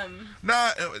of them.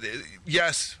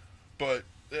 Yes, but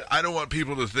I don't want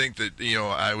people to think that, you know,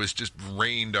 I was just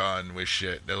rained on with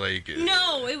shit. Like,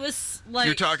 No, it was like...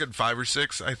 you're talking 5 or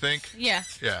 6, I think? Yeah.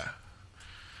 Yeah.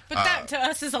 But that to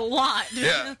us is a lot.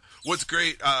 Yeah. What's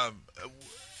great, I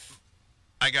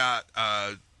got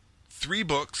 3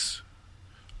 books,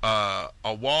 a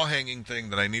wall hanging thing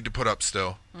that I need to put up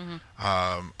still.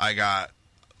 I got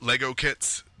Lego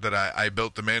kits that I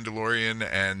built the Mandalorian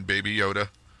and Baby Yoda.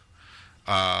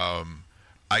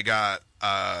 I got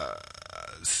a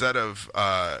set of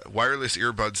wireless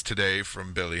earbuds today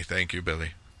from Billy. Thank you,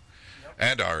 Billy. Yep.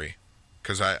 And Ari,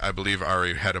 because I believe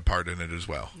Ari had a part in it as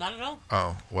well. Not at all.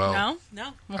 Oh, well.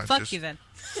 No. Well, fuck you then.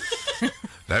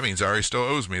 That means Ari still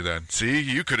owes me then. See,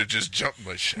 you could have just jumped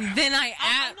my shit. Then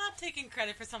I'm not taking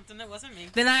credit for something that wasn't me.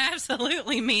 Then I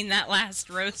absolutely mean that last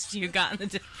roast you got in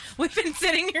the... We've been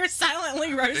sitting here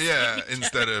silently roasting. Yeah,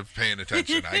 instead of paying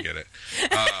attention. I get it.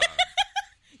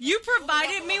 You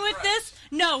provided me with this?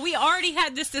 No, we already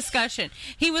had this discussion.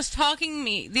 He was talking to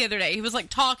me the other day. He was like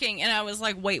talking, and I was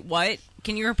like, wait, what?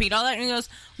 Can you repeat all that? And he goes,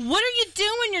 what are you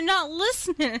doing? You're not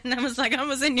listening. And I was like, I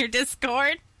was in your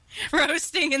Discord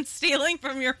roasting and stealing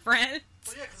from your friends.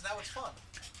 Well, yeah, because that was fun.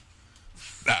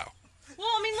 No. Well,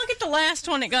 I mean, look at the last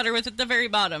one it got her with at the very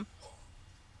bottom.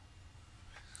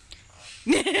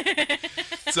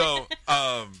 So,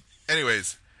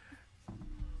 anyways,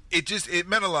 it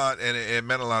meant a lot, and it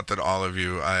meant a lot that all of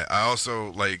you. I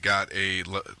also got a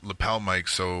lapel mic,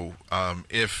 so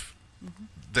if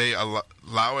they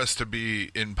allow us to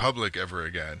be in public ever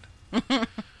again,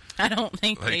 I don't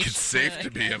think it's safe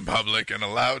to be in public and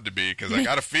allowed to be, because I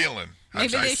got a feeling. I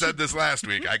said this last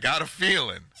week. I got a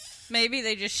feeling. Maybe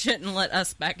they just shouldn't let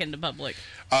us back into public.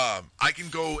 I can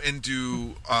go and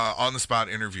do on-the-spot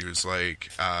interviews, go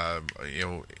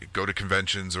to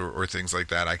conventions or things like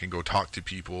that. I can go talk to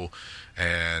people,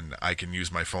 and I can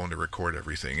use my phone to record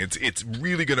everything. It's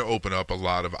really going to open up a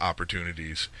lot of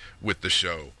opportunities with the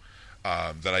show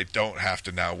that I don't have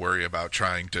to now worry about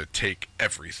trying to take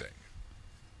everything.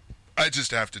 I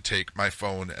just have to take my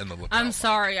phone and the lapel. I'm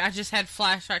sorry, I just had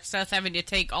flashbacks to us having to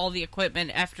take all the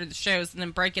equipment after the shows and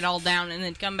then break it all down and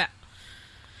then come back.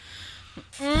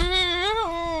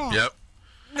 Yep.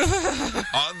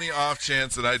 On the off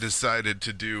chance that I decided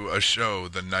to do a show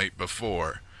the night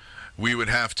before, we would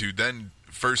have to then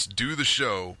first do the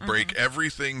show, break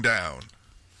everything down,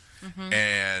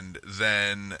 and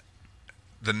then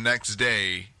the next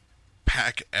day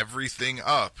pack everything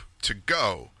up to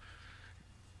go.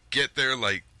 Get there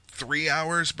 3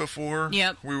 hours before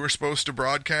we were supposed to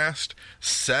broadcast,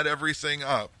 set everything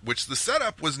up, which the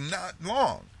setup was not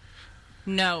long.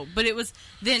 No, but it was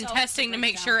then testing to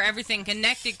make sure everything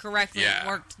connected correctly and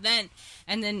worked then.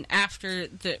 And then after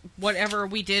whatever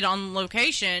we did on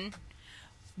location,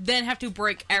 then have to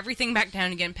break everything back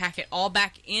down again, pack it all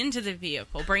back into the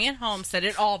vehicle, bring it home, set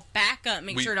it all back up,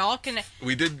 make sure it all connects.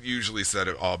 We did usually set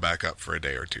it all back up for a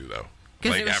day or two, though.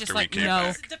 Because it was after just we came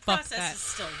back. The process is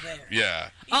still there. Yeah.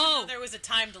 Even though there was a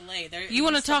time delay. You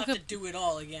want to talk to do it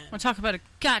all again. I want to talk about a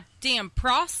goddamn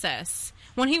process.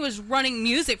 When he was running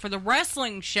music for the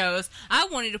wrestling shows, I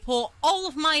wanted to pull all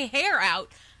of my hair out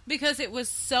because it was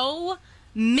so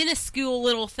minuscule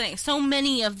little things. So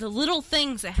many of the little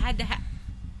things that had to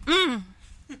happen.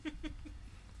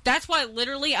 That's why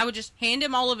literally I would just hand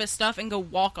him all of his stuff and go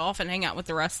walk off and hang out with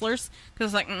the wrestlers.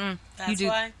 Because That's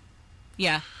why?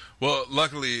 Yeah. Well,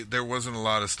 luckily, there wasn't a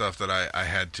lot of stuff that I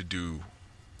had to do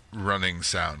running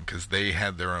sound, because they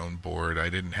had their own board. I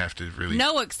didn't have to really...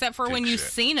 No, except for when you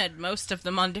Cena'd most of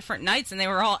them on different nights, and they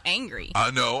were all angry.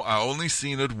 No, I only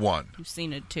Cena'd one. You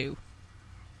Cena'd two.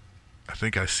 I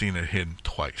think I Cena'd him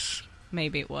twice.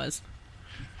 Maybe it was.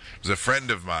 It was a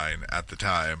friend of mine at the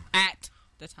time. At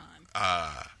the time.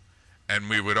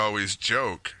 And we would always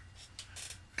joke...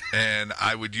 And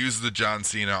I would use the John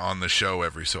Cena on the show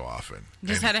every so often.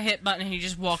 Just had a hit button and you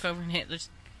just walk over and hit this.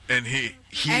 And he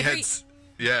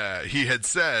had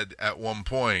said at one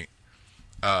point,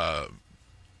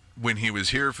 when he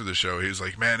was here for the show, he was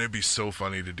like, man, it'd be so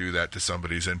funny to do that to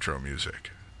somebody's intro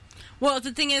music. Well,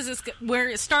 the thing is where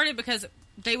it started, because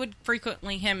they would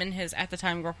frequently, him and his, at the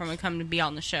time, girlfriend would come to be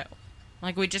on the show.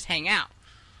 We'd just hang out.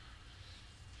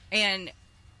 And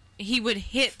he would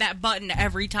hit that button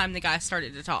every time the guy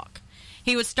started to talk.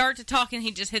 He would start to talk and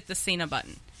he'd just hit the Cena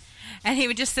button. And he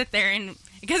would just sit there, and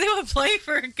because it would play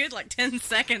for a good 10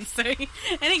 seconds, so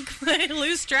he'd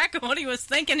lose track of what he was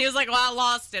thinking. He was like, well, I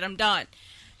lost it, I'm done.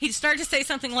 He'd start to say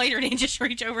something later and he'd just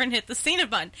reach over and hit the Cena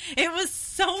button. It was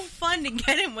so fun to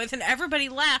get him with, and everybody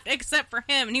laughed except for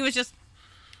him, and he was just,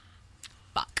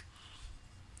 fuck.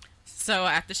 So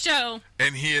at the show...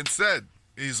 And he had said,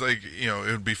 he's like, it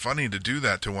would be funny to do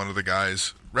that to one of the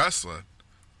guys wrestling.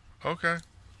 Okay.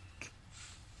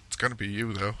 It's going to be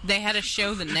you, though. They had a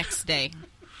show the next day.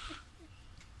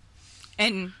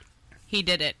 And he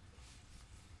did it.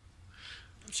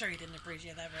 I'm sure he didn't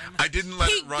appreciate that very much. I didn't let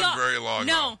it run very long.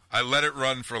 No. Though. I let it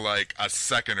run for like a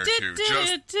second or two.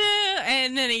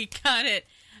 And then he cut it.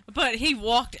 But he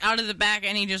walked out of the back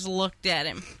and he just looked at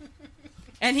him.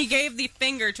 And he gave the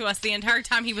finger to us the entire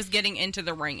time he was getting into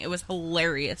the ring. It was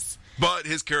hilarious. But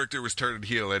his character was turned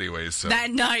heel anyways, so.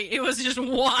 That night, it was just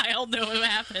wild that it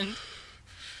happened.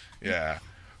 Yeah.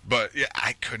 But, yeah,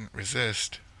 I couldn't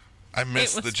resist. I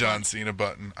miss the John Cena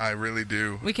button. I really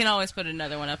do. We can always put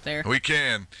another one up there. We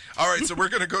can. All right, so we're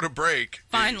going to go to break.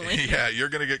 Finally. Yeah, you're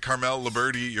going to get Carmel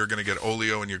Liberty, you're going to get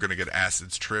Olio, and you're going to get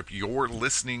Acid's Trip. You're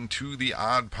listening to the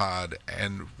Odd Pod,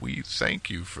 and we thank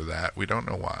you for that. We don't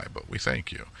know why, but we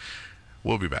thank you.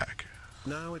 We'll be back.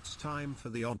 Now it's time for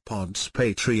the Odd Pod's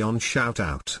Patreon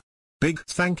shout-out. Big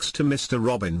thanks to Mr.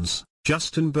 Robbins,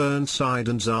 Justin Burnside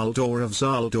and Zaldor of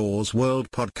Zaldor's World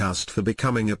Podcast for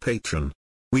becoming a patron.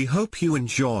 We hope you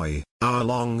enjoy our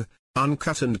long,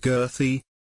 uncut and girthy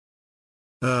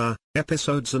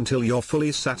episodes until you're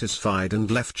fully satisfied and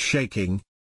left shaking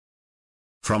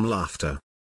from laughter.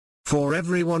 For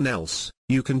everyone else,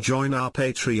 you can join our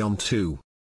Patreon too.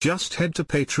 Just head to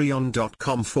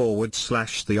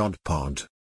patreon.com/theoddpod.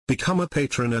 Become a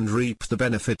patron and reap the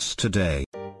benefits today.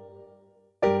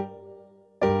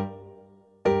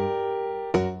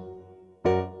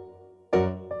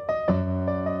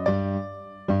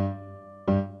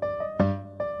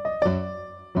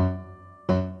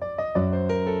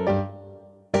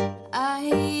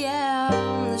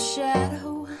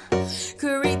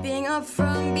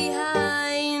 From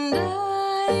behind,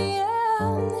 I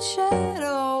am the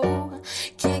shadow.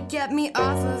 Can't get me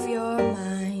off of your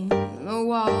mind. The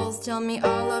walls tell me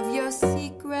all of your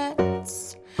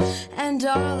secrets and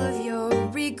all of your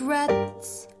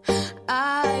regrets.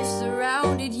 I've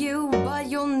surrounded you, but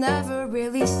you'll never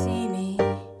really see me.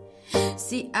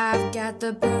 See, I've got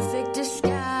the perfect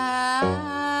disguise,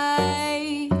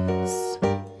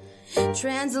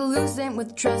 translucent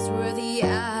with trustworthy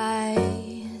eyes.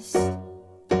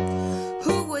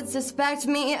 Suspect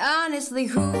me, honestly,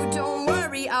 who? Don't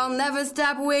worry, I'll never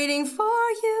stop waiting for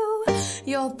you.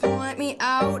 You'll point me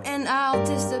out and I'll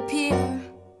disappear,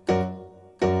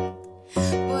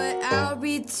 but I'll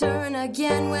return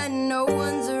again when no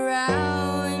one's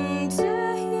around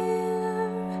to hear.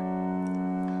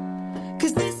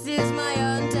 'Cause this is my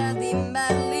undeadly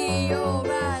medley. You'll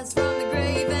rise from the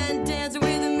grave and dance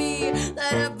with me.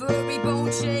 Let every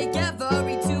bone shake,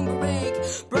 every tomb break.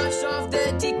 Brush off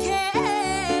the decay.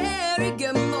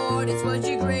 It's what's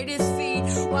your greatest feat.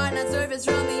 Why not surface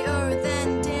from the earth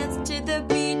and dance to the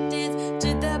beat, dance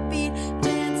to the beat,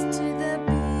 dance to the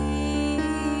beat.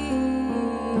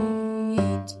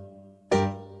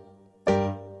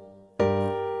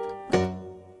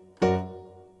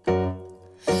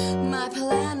 My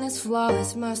plan is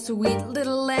flawless, my sweet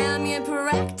little lamb. You're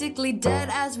practically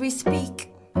dead as we speak.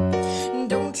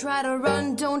 Don't try to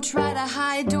run, don't try to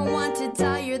hide. Don't want to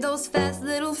tire those fast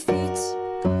little feet.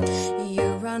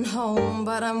 You run home,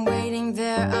 but I'm waiting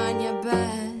there on your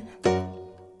bed.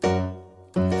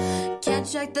 Can't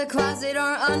check the closet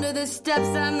or under the steps.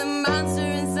 I'm the monster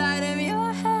inside of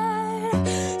your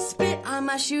head. Spit on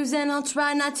my shoes and I'll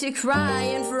try not to cry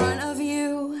in front of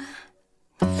you.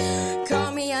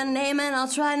 Call me a name and I'll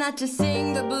try not to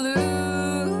sing the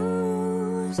blues.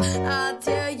 I'll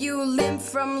tear you limb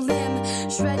from limb,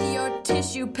 shred your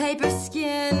tissue paper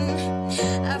skin.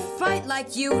 A fight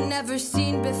like you've never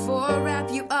seen before,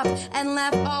 wrap you up and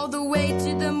laugh all the way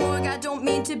to the morgue. I don't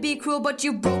mean to be cruel, but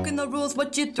you've broken the rules.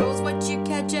 What you throw's what you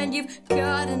catch, and you've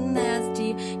got a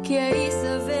nasty case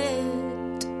of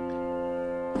it.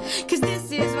 'Cause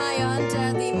this is my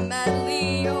undeadly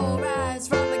medley. You'll rise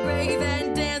from the grave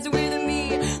and dance with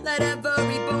me. Let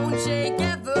every bone shake,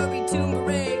 every tomb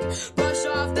break. Brush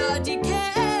off the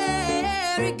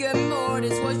decay. Rigor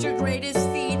mortis was your greatest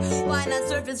feat. Why not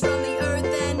surface from the earth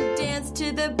and dance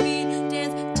to the beat,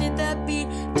 dance to the beat,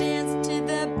 dance to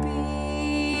the beat.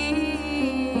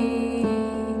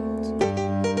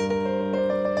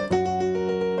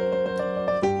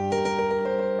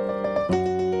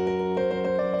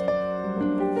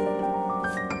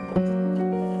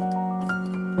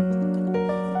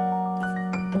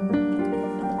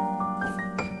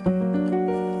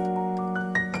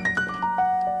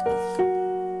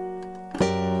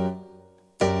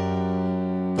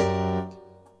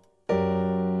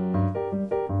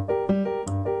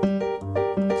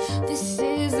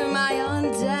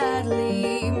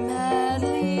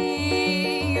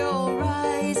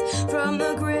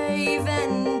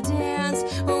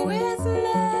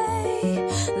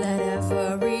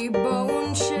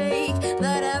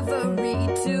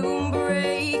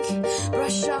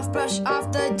 Brush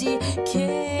off the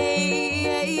decay.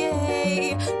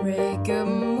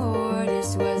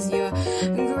 this was your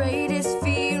greatest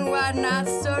fear. Why not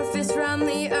surface from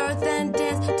the earth and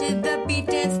dance to the beat,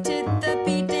 dance to the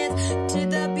beat, dance to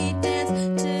the beat,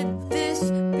 dance to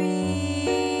this beat.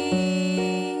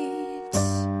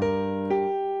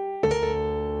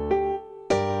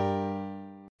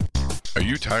 Are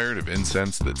you tired of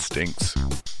incense that stinks?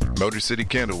 Motor City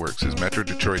Candleworks is Metro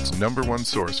Detroit's #1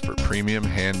 source for premium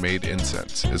handmade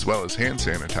incense, as well as hand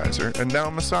sanitizer and now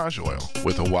massage oil,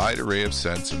 with a wide array of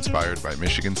scents inspired by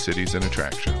Michigan cities and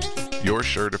attractions. You're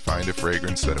sure to find a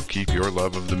fragrance that'll keep your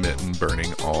love of the mitten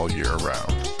burning all year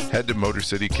round. Head to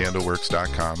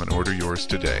MotorCityCandleworks.com and order yours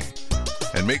today.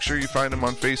 And make sure you find them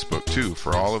on Facebook, too,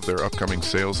 for all of their upcoming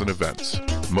sales and events.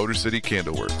 Motor City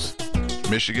Candleworks.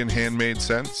 Michigan handmade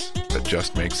scents that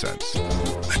just make sense.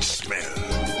 That smell.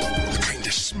 The kind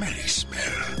of smelly smell.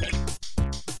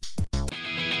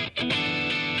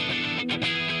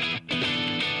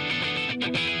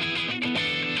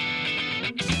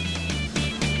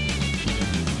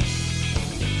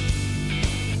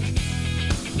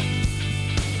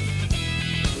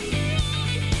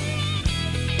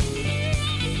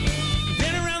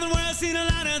 Been around the world, seen a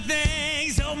lot of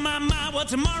things. Oh my, what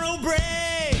tomorrow brings.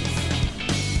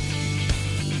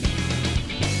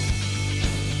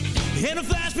 In a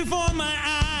flash before my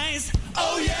eyes,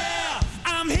 oh yeah,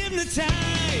 I'm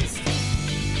hypnotized.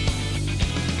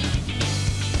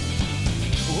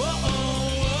 Whoa,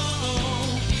 whoa,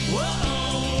 whoa,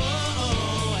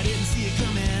 whoa, I didn't see it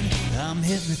coming. I'm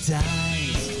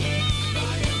hypnotized.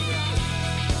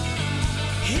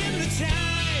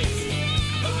 Hypnotized.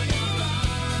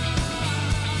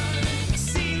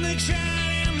 Seen the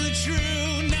tried and the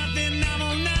true, nothing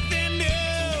novel, nothing new.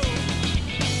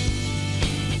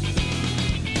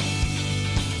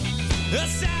 A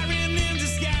siren in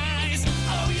disguise.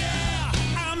 Oh yeah,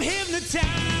 I'm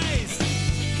hypnotized.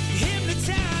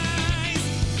 Hypnotized.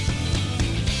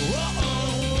 Whoa,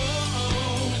 whoa,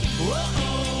 whoa,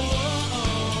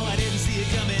 whoa, I didn't see it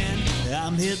coming.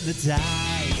 I'm hypnotized.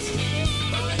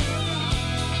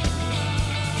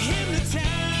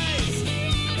 Hypnotized.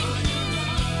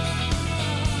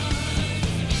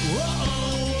 Whoa,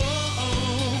 whoa,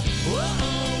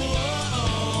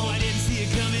 whoa, I didn't see it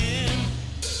coming.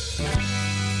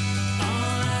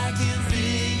 All I can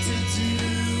think to do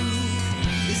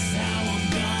is how I'm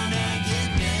gonna get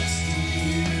next to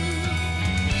you.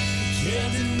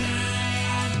 Can't deny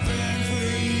I'd burn for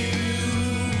you.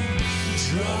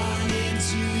 Drawn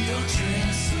into your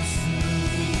trance so smooth.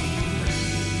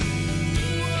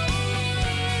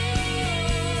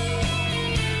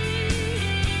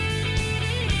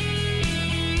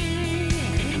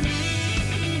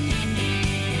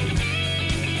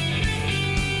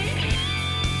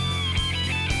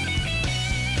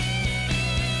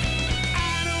 I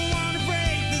don't wanna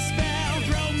break the spell.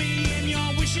 Throw me in your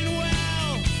wishing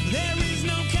well. There is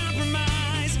no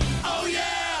compromise. Oh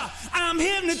yeah, I'm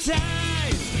hypnotized.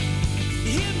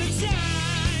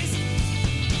 Hypnotized.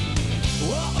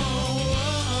 Whoa,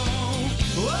 whoa,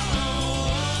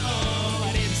 whoa, I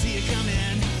didn't see it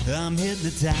coming. I'm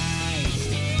hypnotized.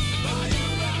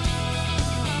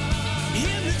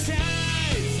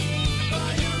 Hypnotized.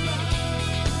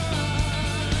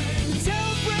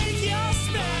 Don't break your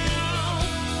spell.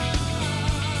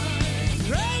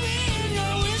 Throw me in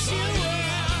your wishing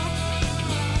well.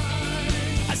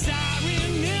 A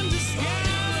siren in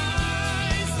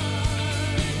disguise.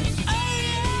 Oh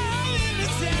yeah, I'm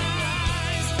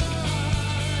hypnotized.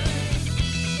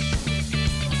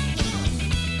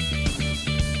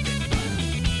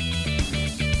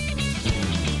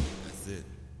 That's it.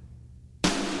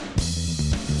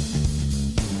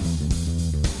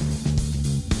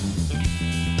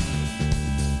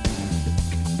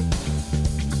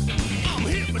 I'm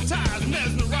hypnotized,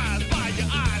 mesmerized by your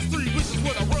eyes. 3 wishes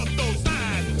when I rub those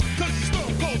signs. Cause you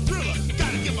stone cold thriller.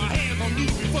 Gotta get my hands on you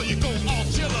before you go all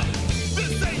chiller.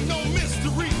 This ain't no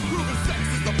mystery. Grooving sex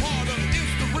is a part of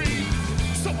history.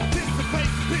 So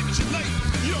participate, capitulate.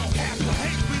 You don't have to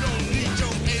hate, we don't need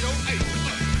your 808.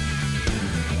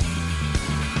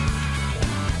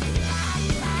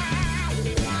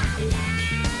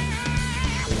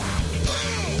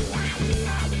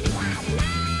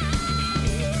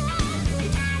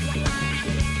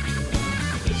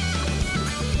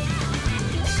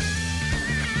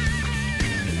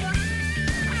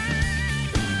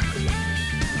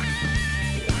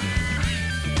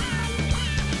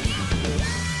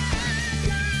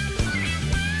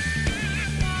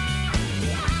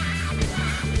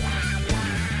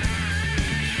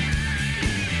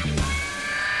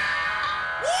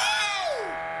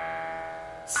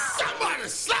 Somebody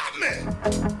slap me!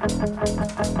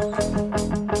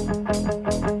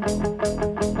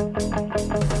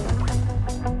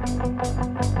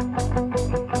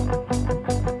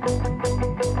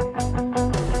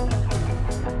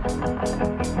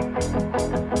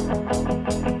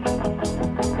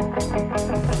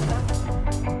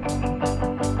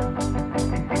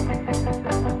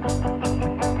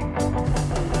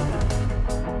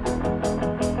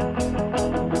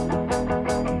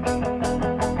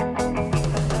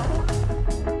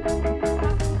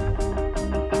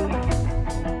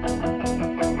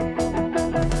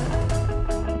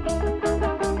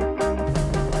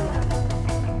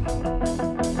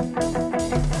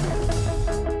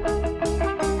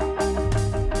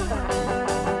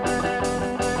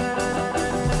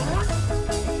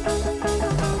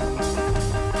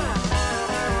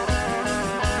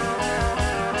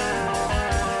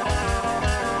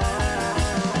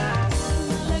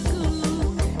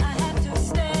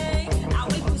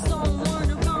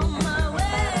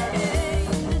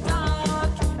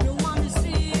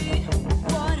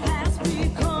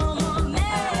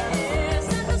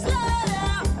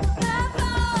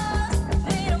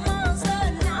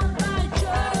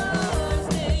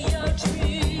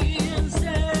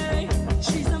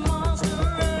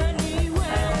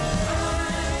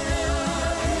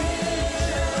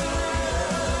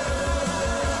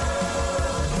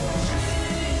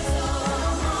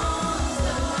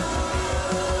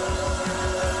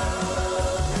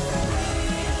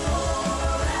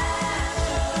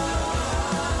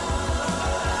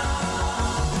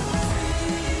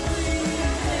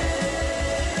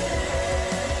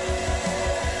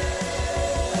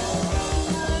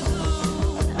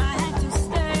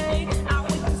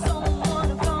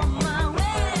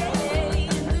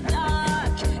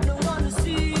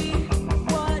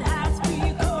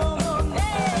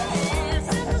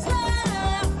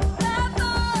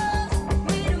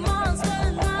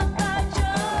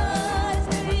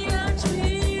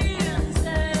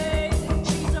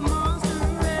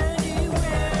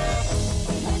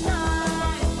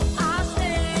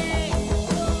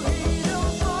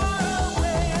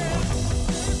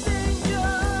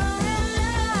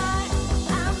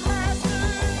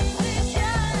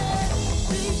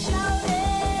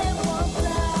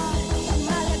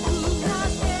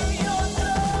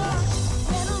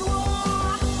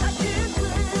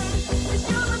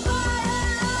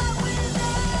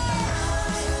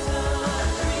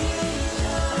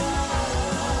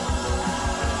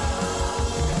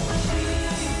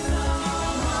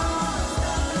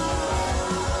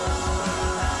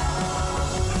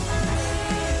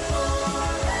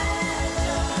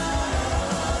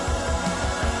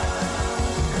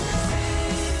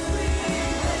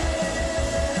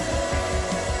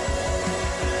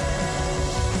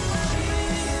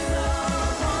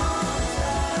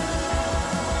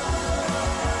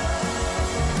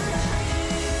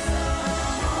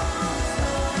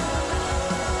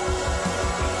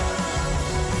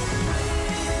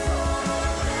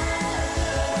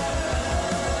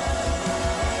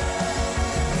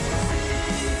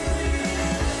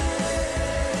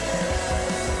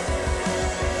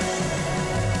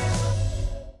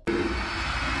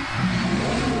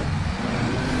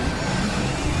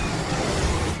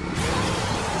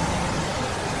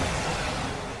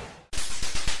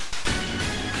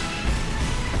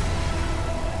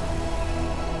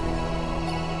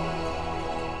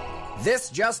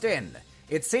 This just in.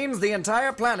 It seems the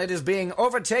entire planet is being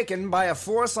overtaken by a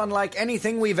force unlike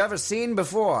anything we've ever seen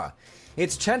before.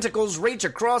 Its tentacles reach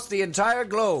across the entire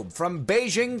globe, from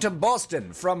Beijing to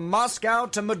Boston, from Moscow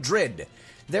to Madrid.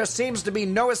 There seems to be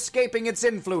no escaping its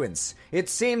influence. It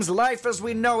seems life as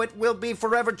we know it will be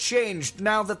forever changed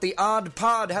now that the Odd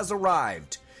Pod has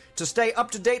arrived. To stay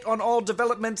up to date on all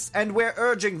developments, and we're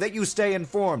urging that you stay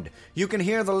informed, you can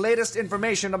hear the latest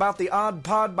information about the Odd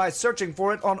Pod by searching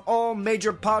for it on all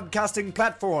major podcasting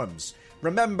platforms.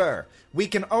 Remember, we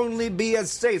can only be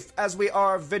as safe as we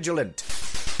are vigilant.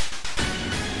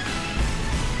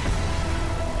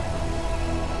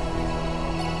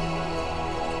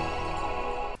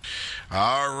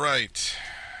 All right.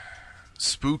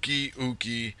 Spooky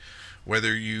ooky.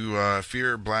 Whether you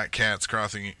fear black cats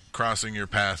crossing your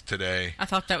path today. I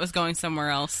thought that was going somewhere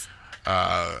else.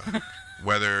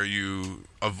 Whether you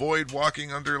avoid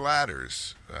walking under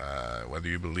ladders. Whether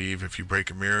you believe if you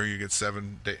break a mirror you get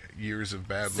 7 years of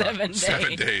bad luck. 7 days.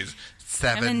 7 days.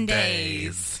 7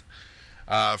 days.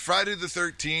 Friday the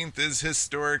 13th is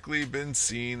historically been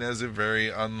seen as a very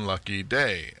unlucky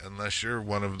day, unless you're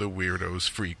one of the weirdos,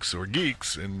 freaks, or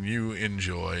geeks, and you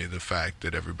enjoy the fact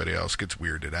that everybody else gets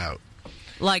weirded out.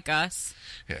 Like us.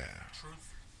 Yeah.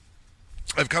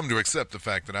 I've come to accept the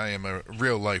fact that I am a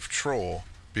real-life troll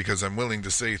because I'm willing to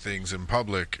say things in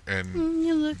public and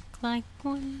You look like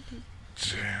one.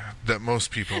 that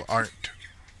most people aren't.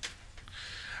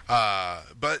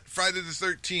 But Friday the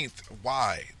 13th,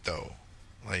 why, though?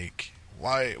 Like,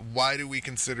 why do we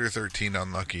consider 13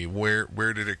 unlucky?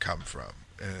 Where did it come from?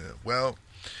 Well,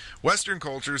 Western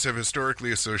cultures have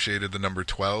historically associated the number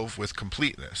 12 with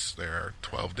completeness. There are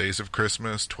 12 days of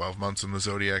Christmas, 12 months in the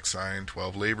zodiac sign,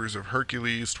 12 labors of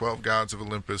Hercules, 12 gods of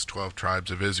Olympus, 12 tribes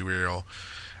of Israel,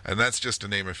 and that's just to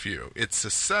name a few. Its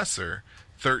successor,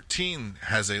 13,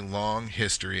 has a long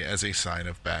history as a sign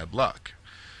of bad luck.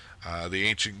 The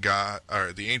ancient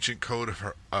code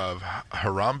of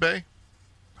Harambe.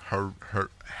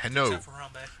 No.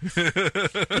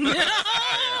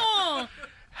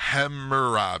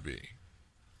 Hammurabi.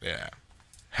 Yeah.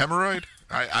 Hemorrhoid?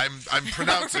 I'm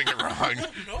pronouncing it wrong.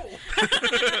 No.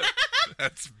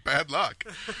 That's bad luck.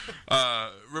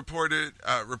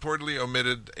 Reportedly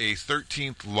omitted a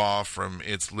 13th law from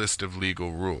its list of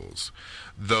legal rules.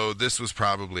 Though this was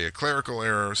probably a clerical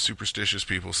error, superstitious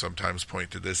people sometimes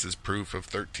point to this as proof of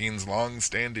 13's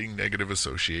long-standing negative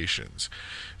associations.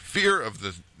 Fear of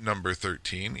the number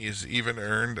 13 is even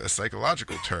earned a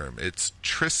psychological term. It's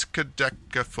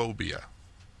triskaidekaphobia.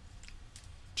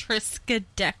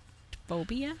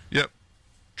 Triskaidekaphobia? Yep.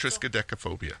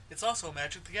 Triskaidekaphobia. It's also a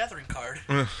Magic the Gathering card.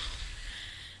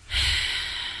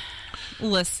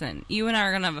 Listen, you and I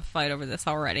are going to have a fight over this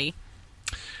already.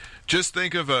 Just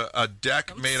think of a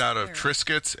deck made out of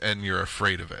Triscuits and you're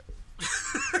afraid of it.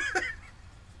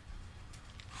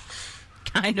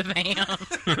 Kind of am.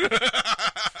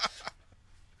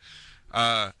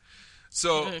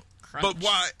 But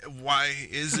why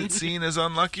is it seen as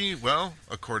unlucky? Well,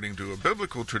 according to a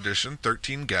biblical tradition,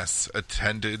 13 guests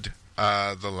attended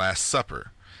the Last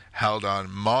Supper, held on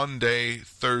Maundy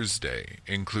Thursday,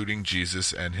 including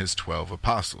Jesus and his 12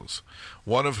 apostles,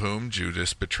 one of whom,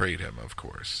 Judas, betrayed him, of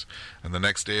course. And the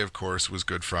next day, of course, was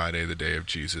Good Friday, the day of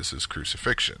Jesus'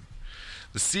 crucifixion.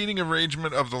 The seating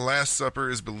arrangement of the Last Supper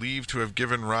is believed to have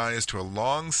given rise to a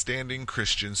long-standing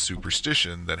Christian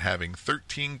superstition that having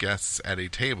 13 guests at a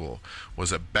table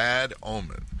was a bad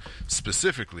omen,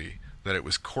 specifically that it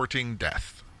was courting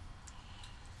death.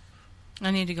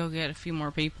 I need to go get a few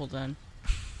more people then.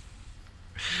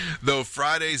 Though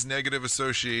Friday's negative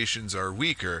associations are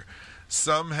weaker,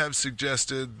 some have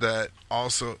suggested that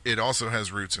it also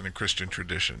has roots in a Christian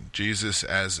tradition. Jesus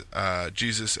as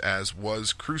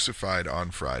was crucified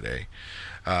on Friday.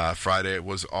 Friday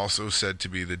was also said to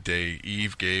be the day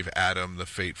Eve gave Adam the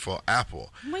fateful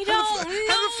apple. We don't How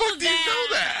the fuck do you know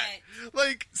that?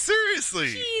 Like,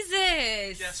 seriously.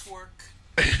 Jesus. Guesswork.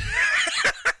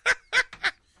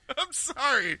 I'm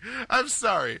sorry.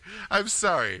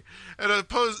 And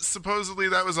supposedly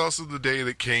that was also the day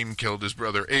that Cain killed his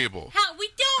brother Abel. How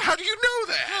do you know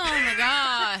that? Oh my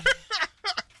god.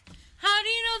 How do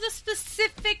you know the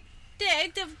specific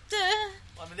day? Well,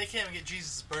 I mean, they can't even get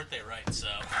Jesus' birthday right, so.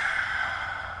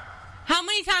 How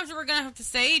many times are we going to have to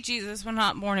say Jesus was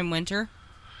not born in winter?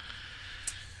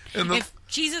 If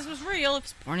Jesus was real, it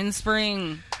was born in the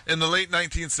spring. In the late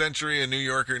 19th century, a New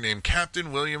Yorker named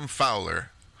Captain William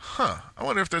Fowler. I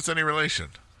wonder if that's any relation.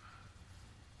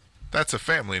 That's a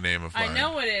family name of mine. I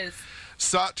know it is.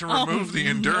 Sought to remove the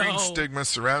enduring stigma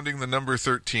surrounding the number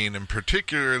 13, and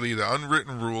particularly the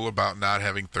unwritten rule about not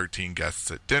having 13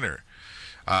 guests at dinner.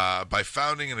 by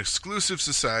founding an exclusive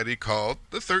society called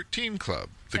the 13 Club.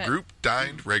 The group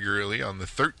dined regularly on the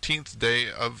 13th day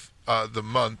of the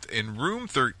month in room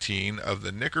 13 of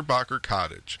the Knickerbocker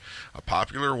Cottage, a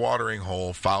popular watering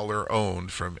hole Fowler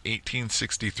owned from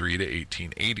 1863 to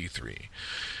 1883.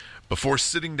 Before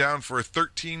sitting down for a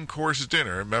 13-course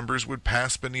dinner, members would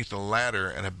pass beneath a ladder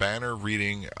and a banner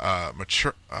reading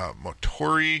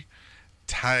Motori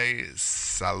Tae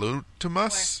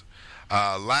Salutamus,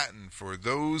 Latin for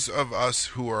those of us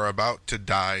who are about to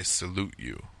die salute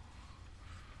you.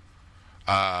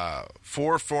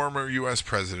 4 former U.S.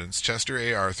 presidents, Chester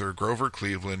A. Arthur, Grover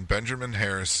Cleveland, Benjamin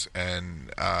Harris,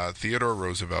 and Theodore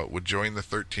Roosevelt, would join the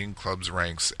 13 Club's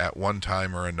ranks at one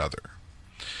time or another.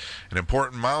 An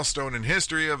important milestone in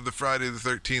history of the Friday the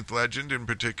 13th legend in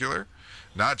particular,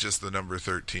 not just the number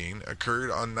 13, occurred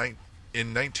in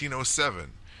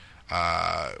 1907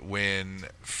 when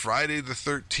Friday the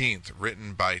 13th,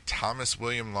 written by Thomas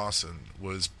William Lawson,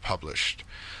 was published.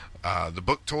 The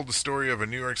book told the story of a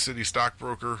New York City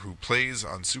stockbroker who plays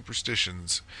on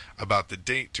superstitions about the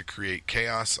date to create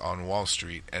chaos on Wall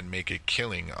Street and make a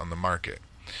killing on the market.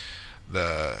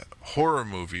 The horror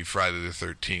movie Friday the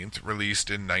 13th, released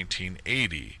in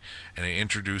 1980, and it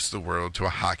introduced the world to a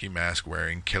hockey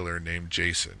mask-wearing killer named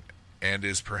Jason, and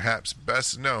is perhaps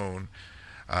best known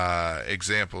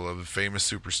example of a famous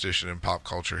superstition in pop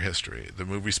culture history. The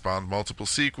movie spawned multiple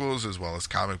sequels, as well as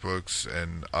comic books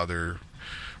and other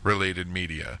related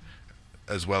media,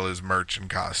 as well as merch and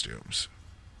costumes.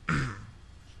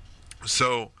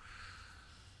 So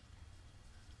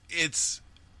it's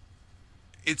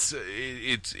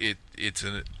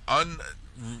an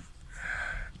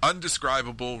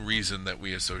undescribable reason that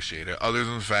we associate it, other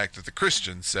than the fact that the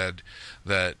Christians said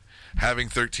that having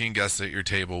 13 guests at your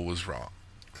table was wrong.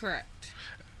 Correct.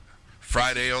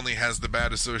 Friday only has the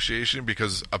bad association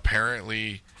because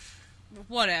apparently...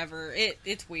 Whatever.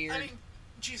 It's weird. I mean,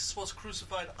 Jesus was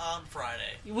crucified on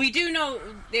Friday. We do know...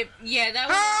 that was...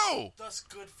 How? Thus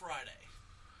Good Friday.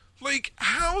 Like,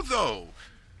 how though?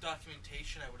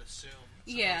 Documentation, I would assume.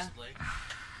 Yeah. Supposedly.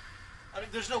 I mean,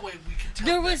 there's no way we can tell.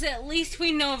 There was at least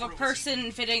we know of a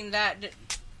person fitting that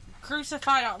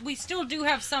crucified on. We still do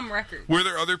have some records. Were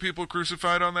there other people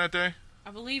crucified on that day?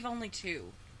 I believe only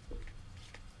 2.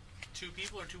 2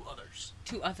 people or 2 others?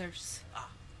 2 others.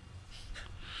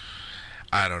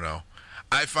 I don't know.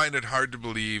 I find it hard to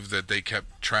believe that they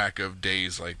kept track of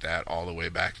days like that all the way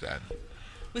back then.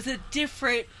 With a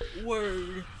different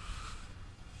word.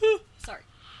 Sorry.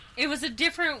 It was a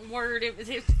different word.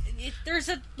 There's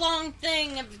a long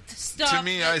thing of stuff. To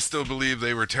me, I still believe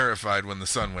they were terrified when the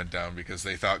sun went down because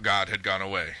they thought God had gone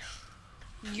away.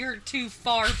 You're too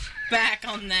far back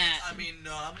on that. I mean,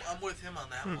 no, I'm with him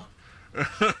on that one.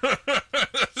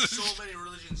 So many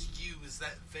religions use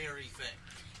that very thing.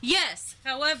 Yes,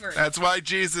 however... That's why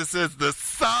Jesus is the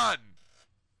Son!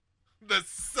 The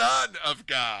Son of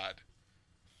God!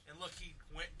 And look, he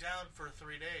went down for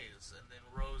 3 days and then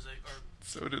rose...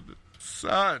 So did the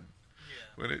sun.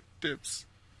 Yeah. When it dips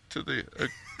to the...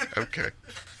 okay.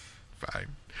 Fine.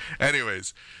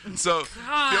 Anyways, so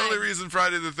God. The only reason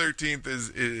Friday the 13th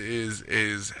is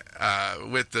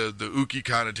with the ooky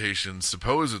connotations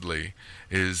supposedly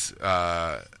is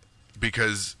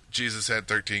because Jesus had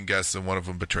 13 guests and one of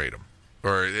them betrayed him.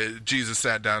 Or Jesus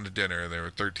sat down to dinner and there were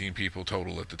 13 people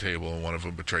total at the table and one of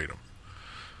them betrayed him.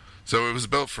 So it was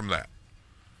built from that.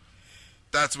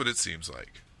 That's what it seems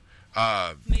like.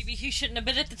 Maybe he shouldn't have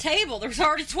been at the table. There was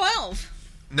already 12.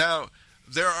 Now,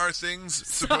 there are things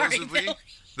supposedly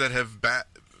that have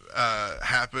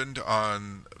happened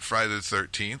on Friday the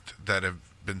 13th that have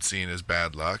been seen as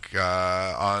bad luck.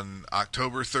 On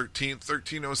October 13th,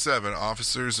 1307,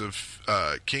 officers of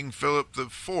King Philip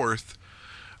IV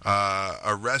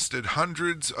arrested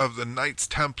hundreds of the Knights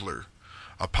Templar,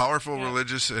 a powerful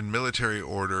religious and military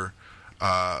order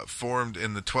formed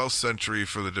in the 12th century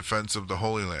for the defense of the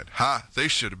Holy Land. They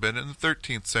should have been in the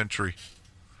 13th century.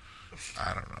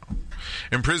 I don't know.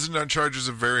 Imprisoned on charges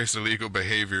of various illegal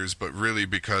behaviors, but really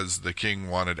because the king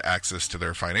wanted access to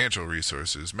their financial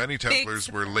resources. Many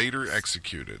Templars were later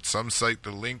executed. Some cite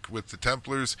the link with the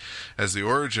Templars as the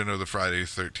origin of the Friday the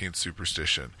 13th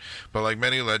superstition. But like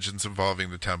many legends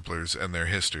involving the Templars and their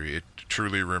history, it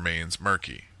truly remains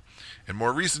murky. In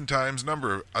more recent times,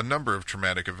 a number of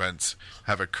traumatic events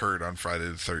have occurred on Friday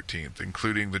the 13th,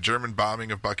 including the German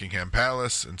bombing of Buckingham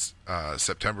Palace in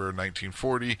September of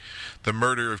 1940, the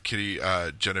murder of Kitty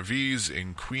Genovese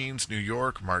in Queens, New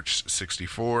York, March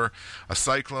 1964, a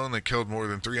cyclone that killed more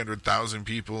than 300,000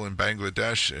 people in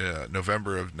Bangladesh,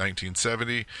 November of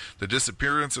 1970, the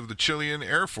disappearance of the Chilean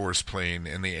Air Force plane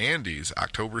in the Andes,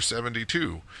 October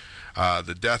 1972,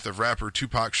 The death of rapper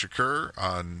Tupac Shakur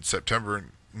on September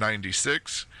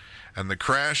 96, and the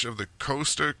crash of the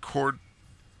Costa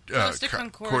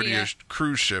Concordia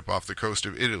cruise ship off the coast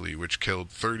of Italy, which killed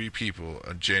 30 people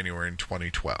in January in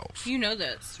 2012. You know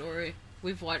that story.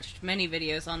 We've watched many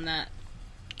videos on that.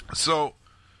 So,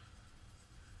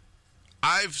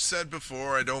 I've said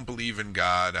before, I don't believe in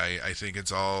God. I think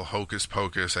it's all hocus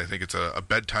pocus. I think it's a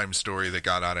bedtime story that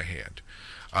got out of hand.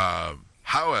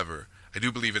 However, I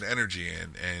do believe in energy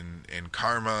and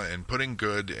karma and putting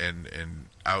good and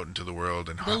out into the world.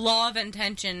 And the law of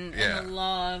intention and the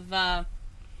law of...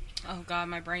 oh, God,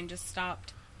 my brain just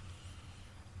stopped.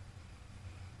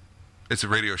 It's a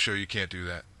radio show. You can't do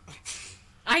that.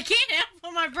 I can't help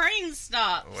when my brain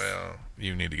stops. Well,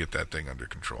 you need to get that thing under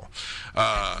control.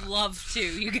 I'd love to.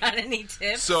 You got any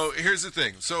tips? So, here's the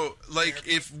thing. So, like,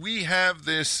 if we have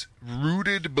this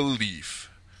rooted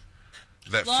belief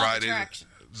that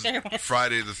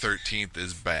Friday the 13th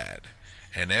is bad,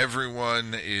 and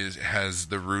everyone has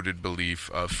the rooted belief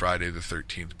of Friday the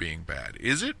 13th being bad,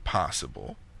 is it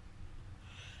possible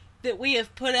that we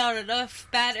have put out enough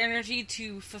bad energy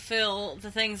to fulfill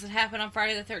the things that happen on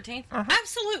Friday the 13th? Uh-huh.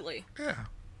 Absolutely. Yeah.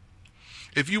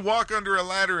 If you walk under a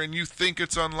ladder and you think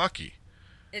it's unlucky,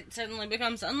 it suddenly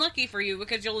becomes unlucky for you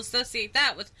because you'll associate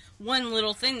that with one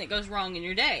little thing that goes wrong in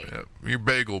your day. Your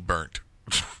bagel burnt.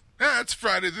 It's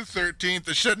Friday the 13th.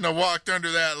 I shouldn't have walked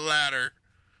under that ladder.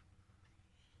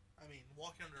 I mean,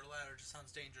 walking under a ladder just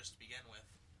sounds dangerous to begin with.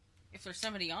 If there's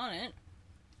somebody on it.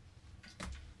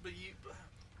 But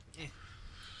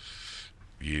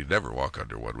you never walk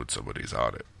under one when somebody's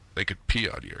on it. They could pee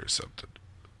on you or something.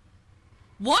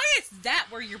 Why is that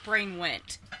where your brain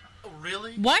went? Oh,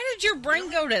 really? Why did your brain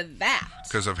go to that?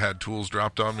 Because I've had tools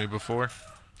dropped on me before.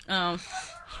 Oh.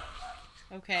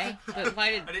 Okay. But why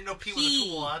did I didn't know pee was a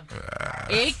tool on.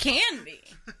 It can be.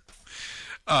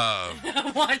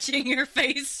 Watching your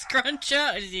face scrunch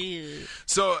up.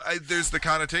 So there's the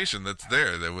connotation that's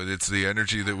there. That it's the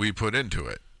energy that we put into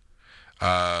it.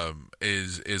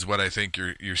 Is what I think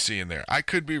you're seeing there. I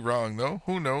could be wrong though.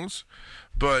 Who knows?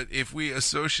 But if we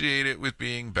associate it with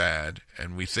being bad,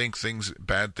 and we think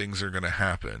bad things are going to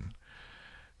happen,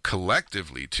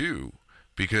 collectively too,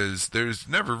 because there's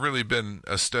never really been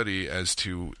a study as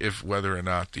to whether or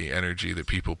not the energy that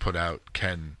people put out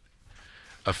can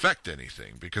affect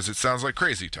anything. Because it sounds like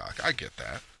crazy talk. I get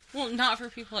that. Well, not for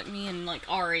people like me and like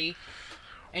Ari.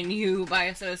 And you, by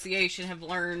association, have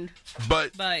learned.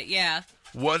 But yeah.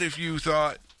 What if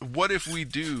we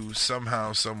do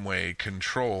somehow, some way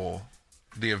control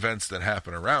the events that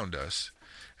happen around us,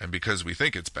 and because we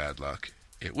think it's bad luck,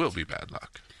 it will be bad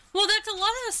luck? Well, that's a lot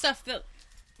of the stuff that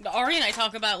Ari and I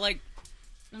talk about, like,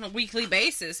 on a weekly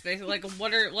basis. Basically, like,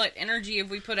 what energy have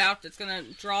we put out that's going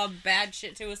to draw bad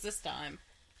shit to us this time?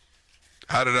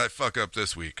 How did I fuck up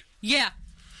this week? Yeah.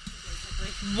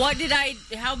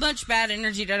 How much bad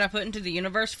energy did I put into the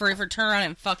universe for it to turn around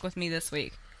and fuck with me this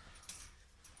week?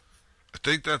 I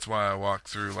think that's why I walk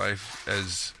through life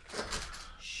as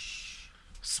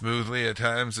smoothly at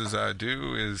times as I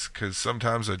do, is because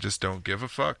sometimes I just don't give a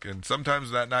fuck, and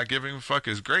sometimes that not giving a fuck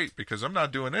is great because I'm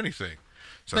not doing anything.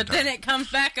 But then it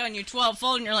comes back on you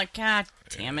 12-fold, and you're like, God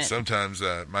damn it. Sometimes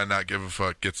my not give a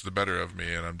fuck gets the better of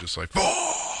me, and I'm just like,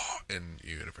 oh! And the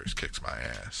universe kicks my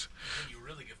ass. You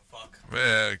really give a fuck.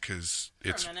 Yeah, because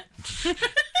it's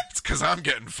because I'm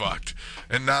getting fucked,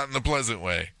 and not in the pleasant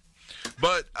way.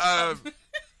 But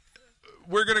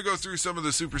we're going to go through some of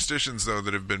the superstitions, though,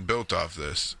 that have been built off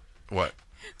this. What?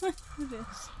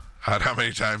 How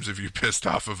many times have you pissed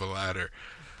off of a ladder?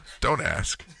 Don't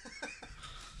ask.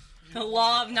 The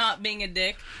law of not being a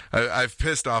dick. I've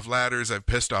pissed off ladders. I've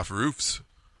pissed off roofs.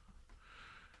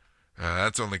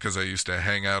 That's only because I used to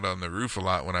hang out on the roof a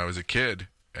lot when I was a kid.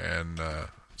 And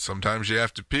sometimes you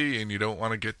have to pee, and you don't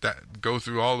want to go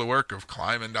through all the work of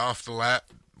climbing off the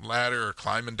ladder or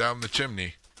climbing down the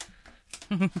chimney.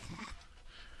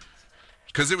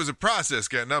 Because it was a process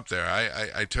getting up there.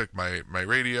 I took my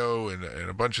radio and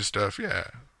a bunch of stuff. Yeah.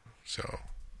 So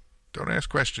don't ask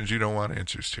questions you don't want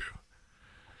answers to.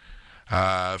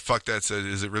 Fuck that said,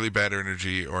 is it really bad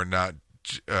energy or not?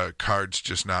 Cards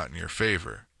just not in your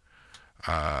favor.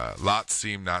 Lots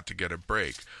seem not to get a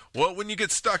break. Well, when you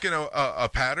get stuck in a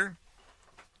pattern,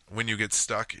 when you get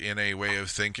stuck in a way of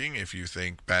thinking, if you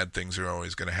think bad things are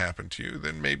always going to happen to you,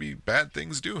 then maybe bad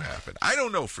things do happen. I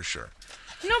don't know for sure.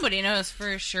 Nobody knows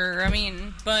for sure. I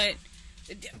mean, but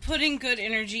putting good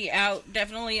energy out,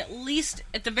 definitely,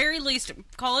 at the very least,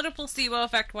 call it a placebo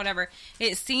effect, whatever.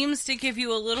 It seems to give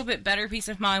you a little bit better peace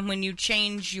of mind when you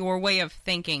change your way of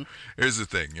thinking. Here's the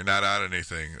thing. You're not out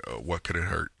anything. What could it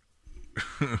hurt?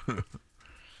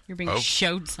 You're being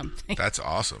showed something. That's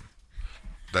awesome.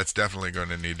 That's definitely going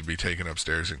to need to be taken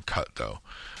upstairs and cut, though.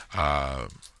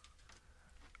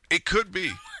 It could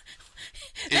be.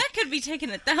 That could be taken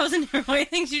 1,000 different ways.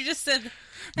 Things you just said.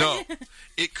 No,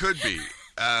 it could be.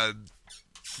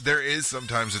 There is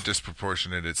sometimes a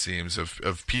disproportionate, it seems,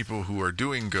 of people who are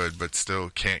doing good but still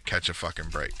can't catch a fucking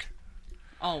break.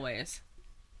 Always.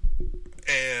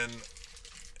 And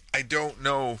I don't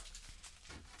know.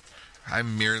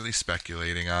 I'm merely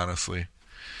speculating, honestly.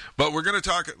 But we're going to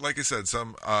talk, like I said,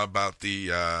 some about the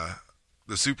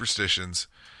superstitions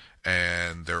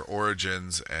and their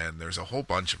origins, and there's a whole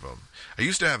bunch of them. I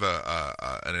used to have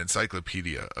an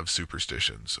encyclopedia of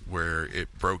superstitions where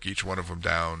it broke each one of them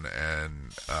down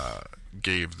and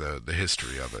gave the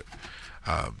history of it.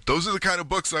 Those are the kind of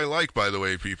books I like, by the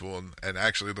way, people, and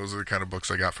actually those are the kind of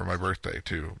books I got for my birthday,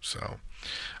 too. So,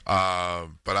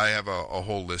 but I have a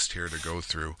whole list here to go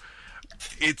through.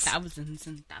 It's thousands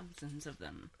and thousands of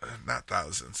them. Not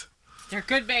thousands. There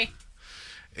could be.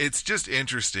 It's just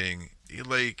interesting.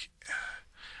 Like,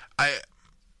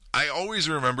 I always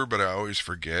remember, but I always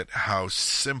forget how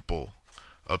simple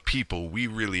a people we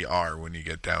really are when you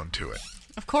get down to it.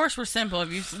 Of course we're simple.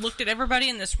 If you looked at everybody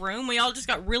in this room, we all just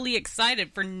got really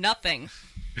excited for nothing.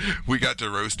 We got to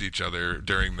roast each other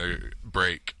during the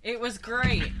break. It was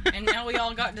great. And now we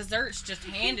all got desserts just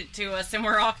handed to us, and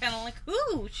we're all kind of like,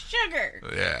 ooh, sugar.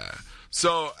 Yeah.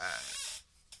 So,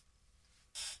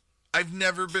 I've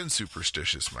never been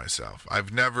superstitious myself.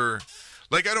 I've never...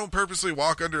 Like, I don't purposely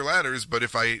walk under ladders, but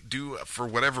if I do, for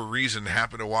whatever reason,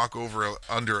 happen to walk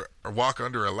under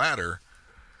a ladder,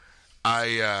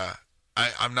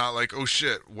 I'm not like, oh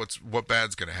shit, what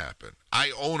bad's gonna happen?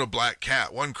 I own a black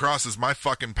cat. One crosses my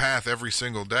fucking path every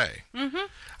single day. Mm-hmm.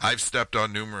 I've stepped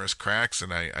on numerous cracks,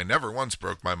 and I never once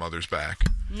broke my mother's back.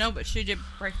 No, but she did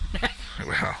break her neck.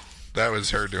 Well, that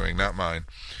was her doing, not mine.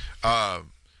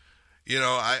 You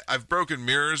know, I've broken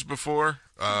mirrors before.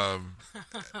 I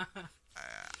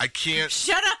can't...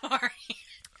 Shut up, Ari.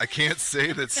 I can't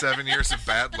say that 7 years of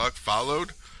bad luck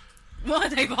followed. Well,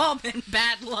 they've all been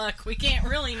bad luck. We can't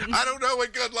really... I don't know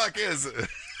what good luck is.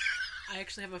 I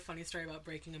actually have a funny story about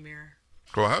breaking a mirror.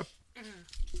 Go ahead.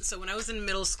 So when I was in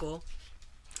middle school,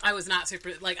 I was not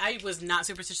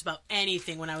superstitious about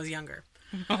anything when I was younger.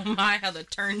 Oh my, how the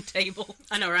turntable.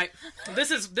 I know, right?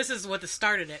 This is what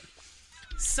started it.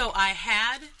 So I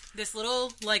had this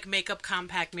little like makeup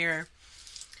compact mirror,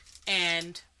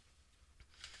 and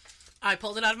I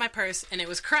pulled it out of my purse, and it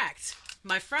was cracked.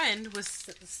 My friend was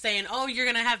saying, "Oh, you're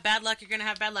gonna have bad luck. You're gonna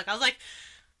have bad luck." I was like,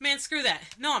 "Man, screw that.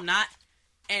 No, I'm not."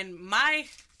 And my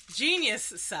genius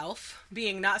self,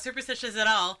 being not superstitious at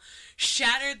all,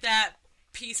 shattered that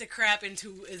piece of crap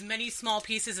into as many small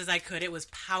pieces as I could. It was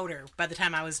powder by the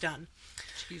time I was done.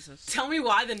 Jesus. Tell me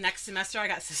why the next semester I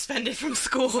got suspended from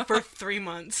school for 3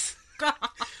 months.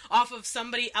 Off of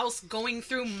somebody else going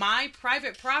through my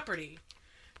private property,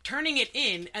 turning it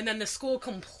in, and then the school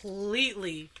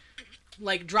completely,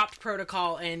 like, dropped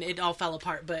protocol and it all fell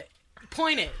apart. But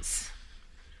point is,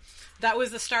 that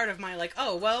was the start of my, like,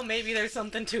 oh, well, maybe there's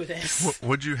something to this.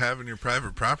 What'd you have in your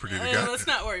private property? Let's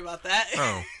not worry about that.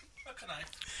 Oh. A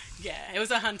knife. Yeah, it was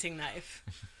a hunting knife.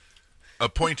 A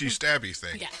pointy, stabby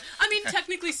thing. Yeah. I mean,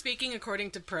 technically speaking,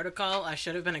 according to protocol, I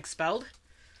should have been expelled.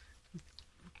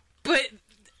 But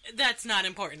that's not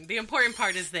important. The important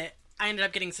part is that I ended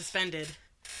up getting suspended,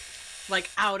 like,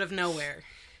 out of nowhere.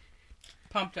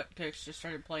 Pumped Up Kicks just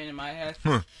started playing in my head.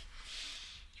 Huh.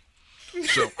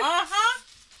 So... Uh-huh!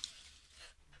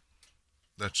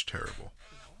 That's terrible.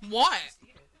 What?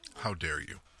 How dare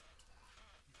you?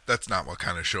 That's not what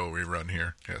kind of show we run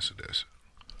here. Yes, it is.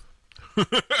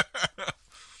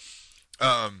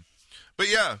 But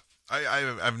yeah,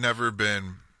 I've never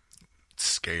been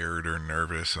scared or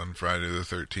nervous on Friday the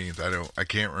 13th. I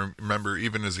can't remember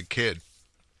even as a kid.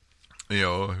 You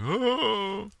know,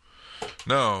 oh.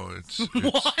 No, it's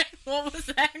What was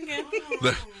that again?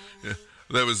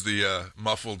 That was the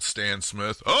muffled Stan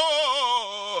Smith.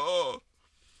 Oh.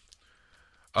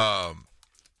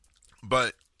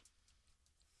 But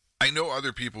I know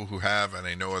other people who have, and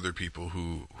I know other people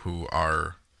who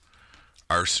are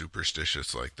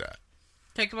superstitious like that.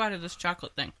 Take a bite of this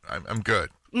chocolate thing. I'm good.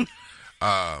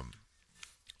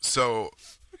 So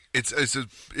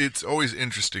it's always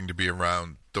interesting to be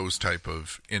around those type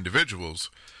of individuals,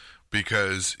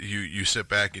 because you sit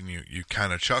back and you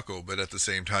kind of chuckle, but at the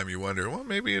same time you wonder, well,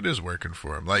 maybe it is working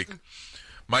for him. Like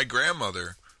my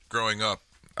grandmother growing up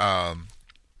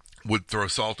would throw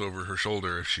salt over her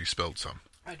shoulder if she spilled some.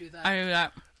 I do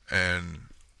that. And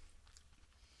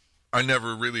I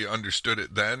never really understood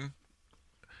it then.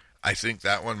 I think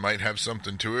that one might have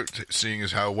something to it, seeing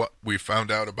as how what we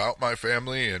found out about my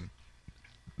family and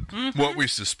what we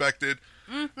suspected,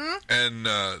 and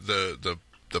the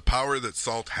power that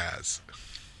salt has.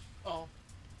 Oh,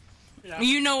 yeah.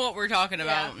 You know what we're talking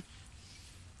about. Yeah.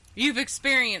 You've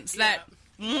experienced that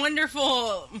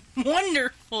wonderful,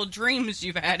 wonderful dreams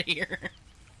you've had here.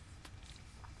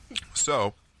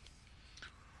 So,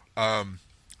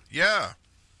 yeah.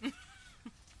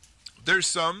 There's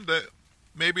some that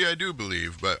maybe I do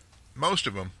believe, but most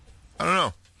of them, I don't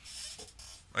know.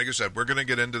 Like I said, we're going to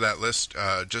get into that list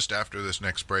just after this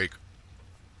next break.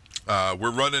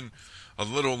 We're running a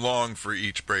little long for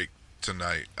each break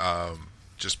tonight,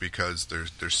 just because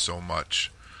there's so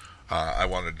much I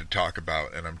wanted to talk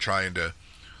about, and I'm trying to.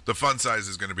 The fun size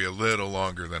is going to be a little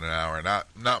longer than an hour,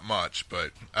 not much,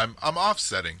 but I'm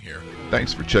offsetting here.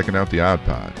 Thanks for checking out the Odd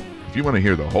Pod. If you want to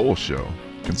hear the whole show,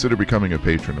 consider becoming a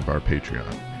patron of our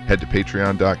Patreon. Head to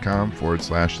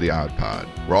patreon.com/The Odd Pod.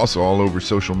 We're also all over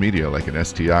social media like an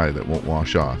STI that won't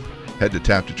wash off. Head to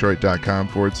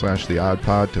tapdetroit.com/The Odd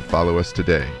Pod to follow us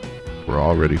today. We're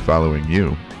already following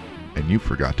you, and you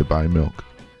forgot to buy milk.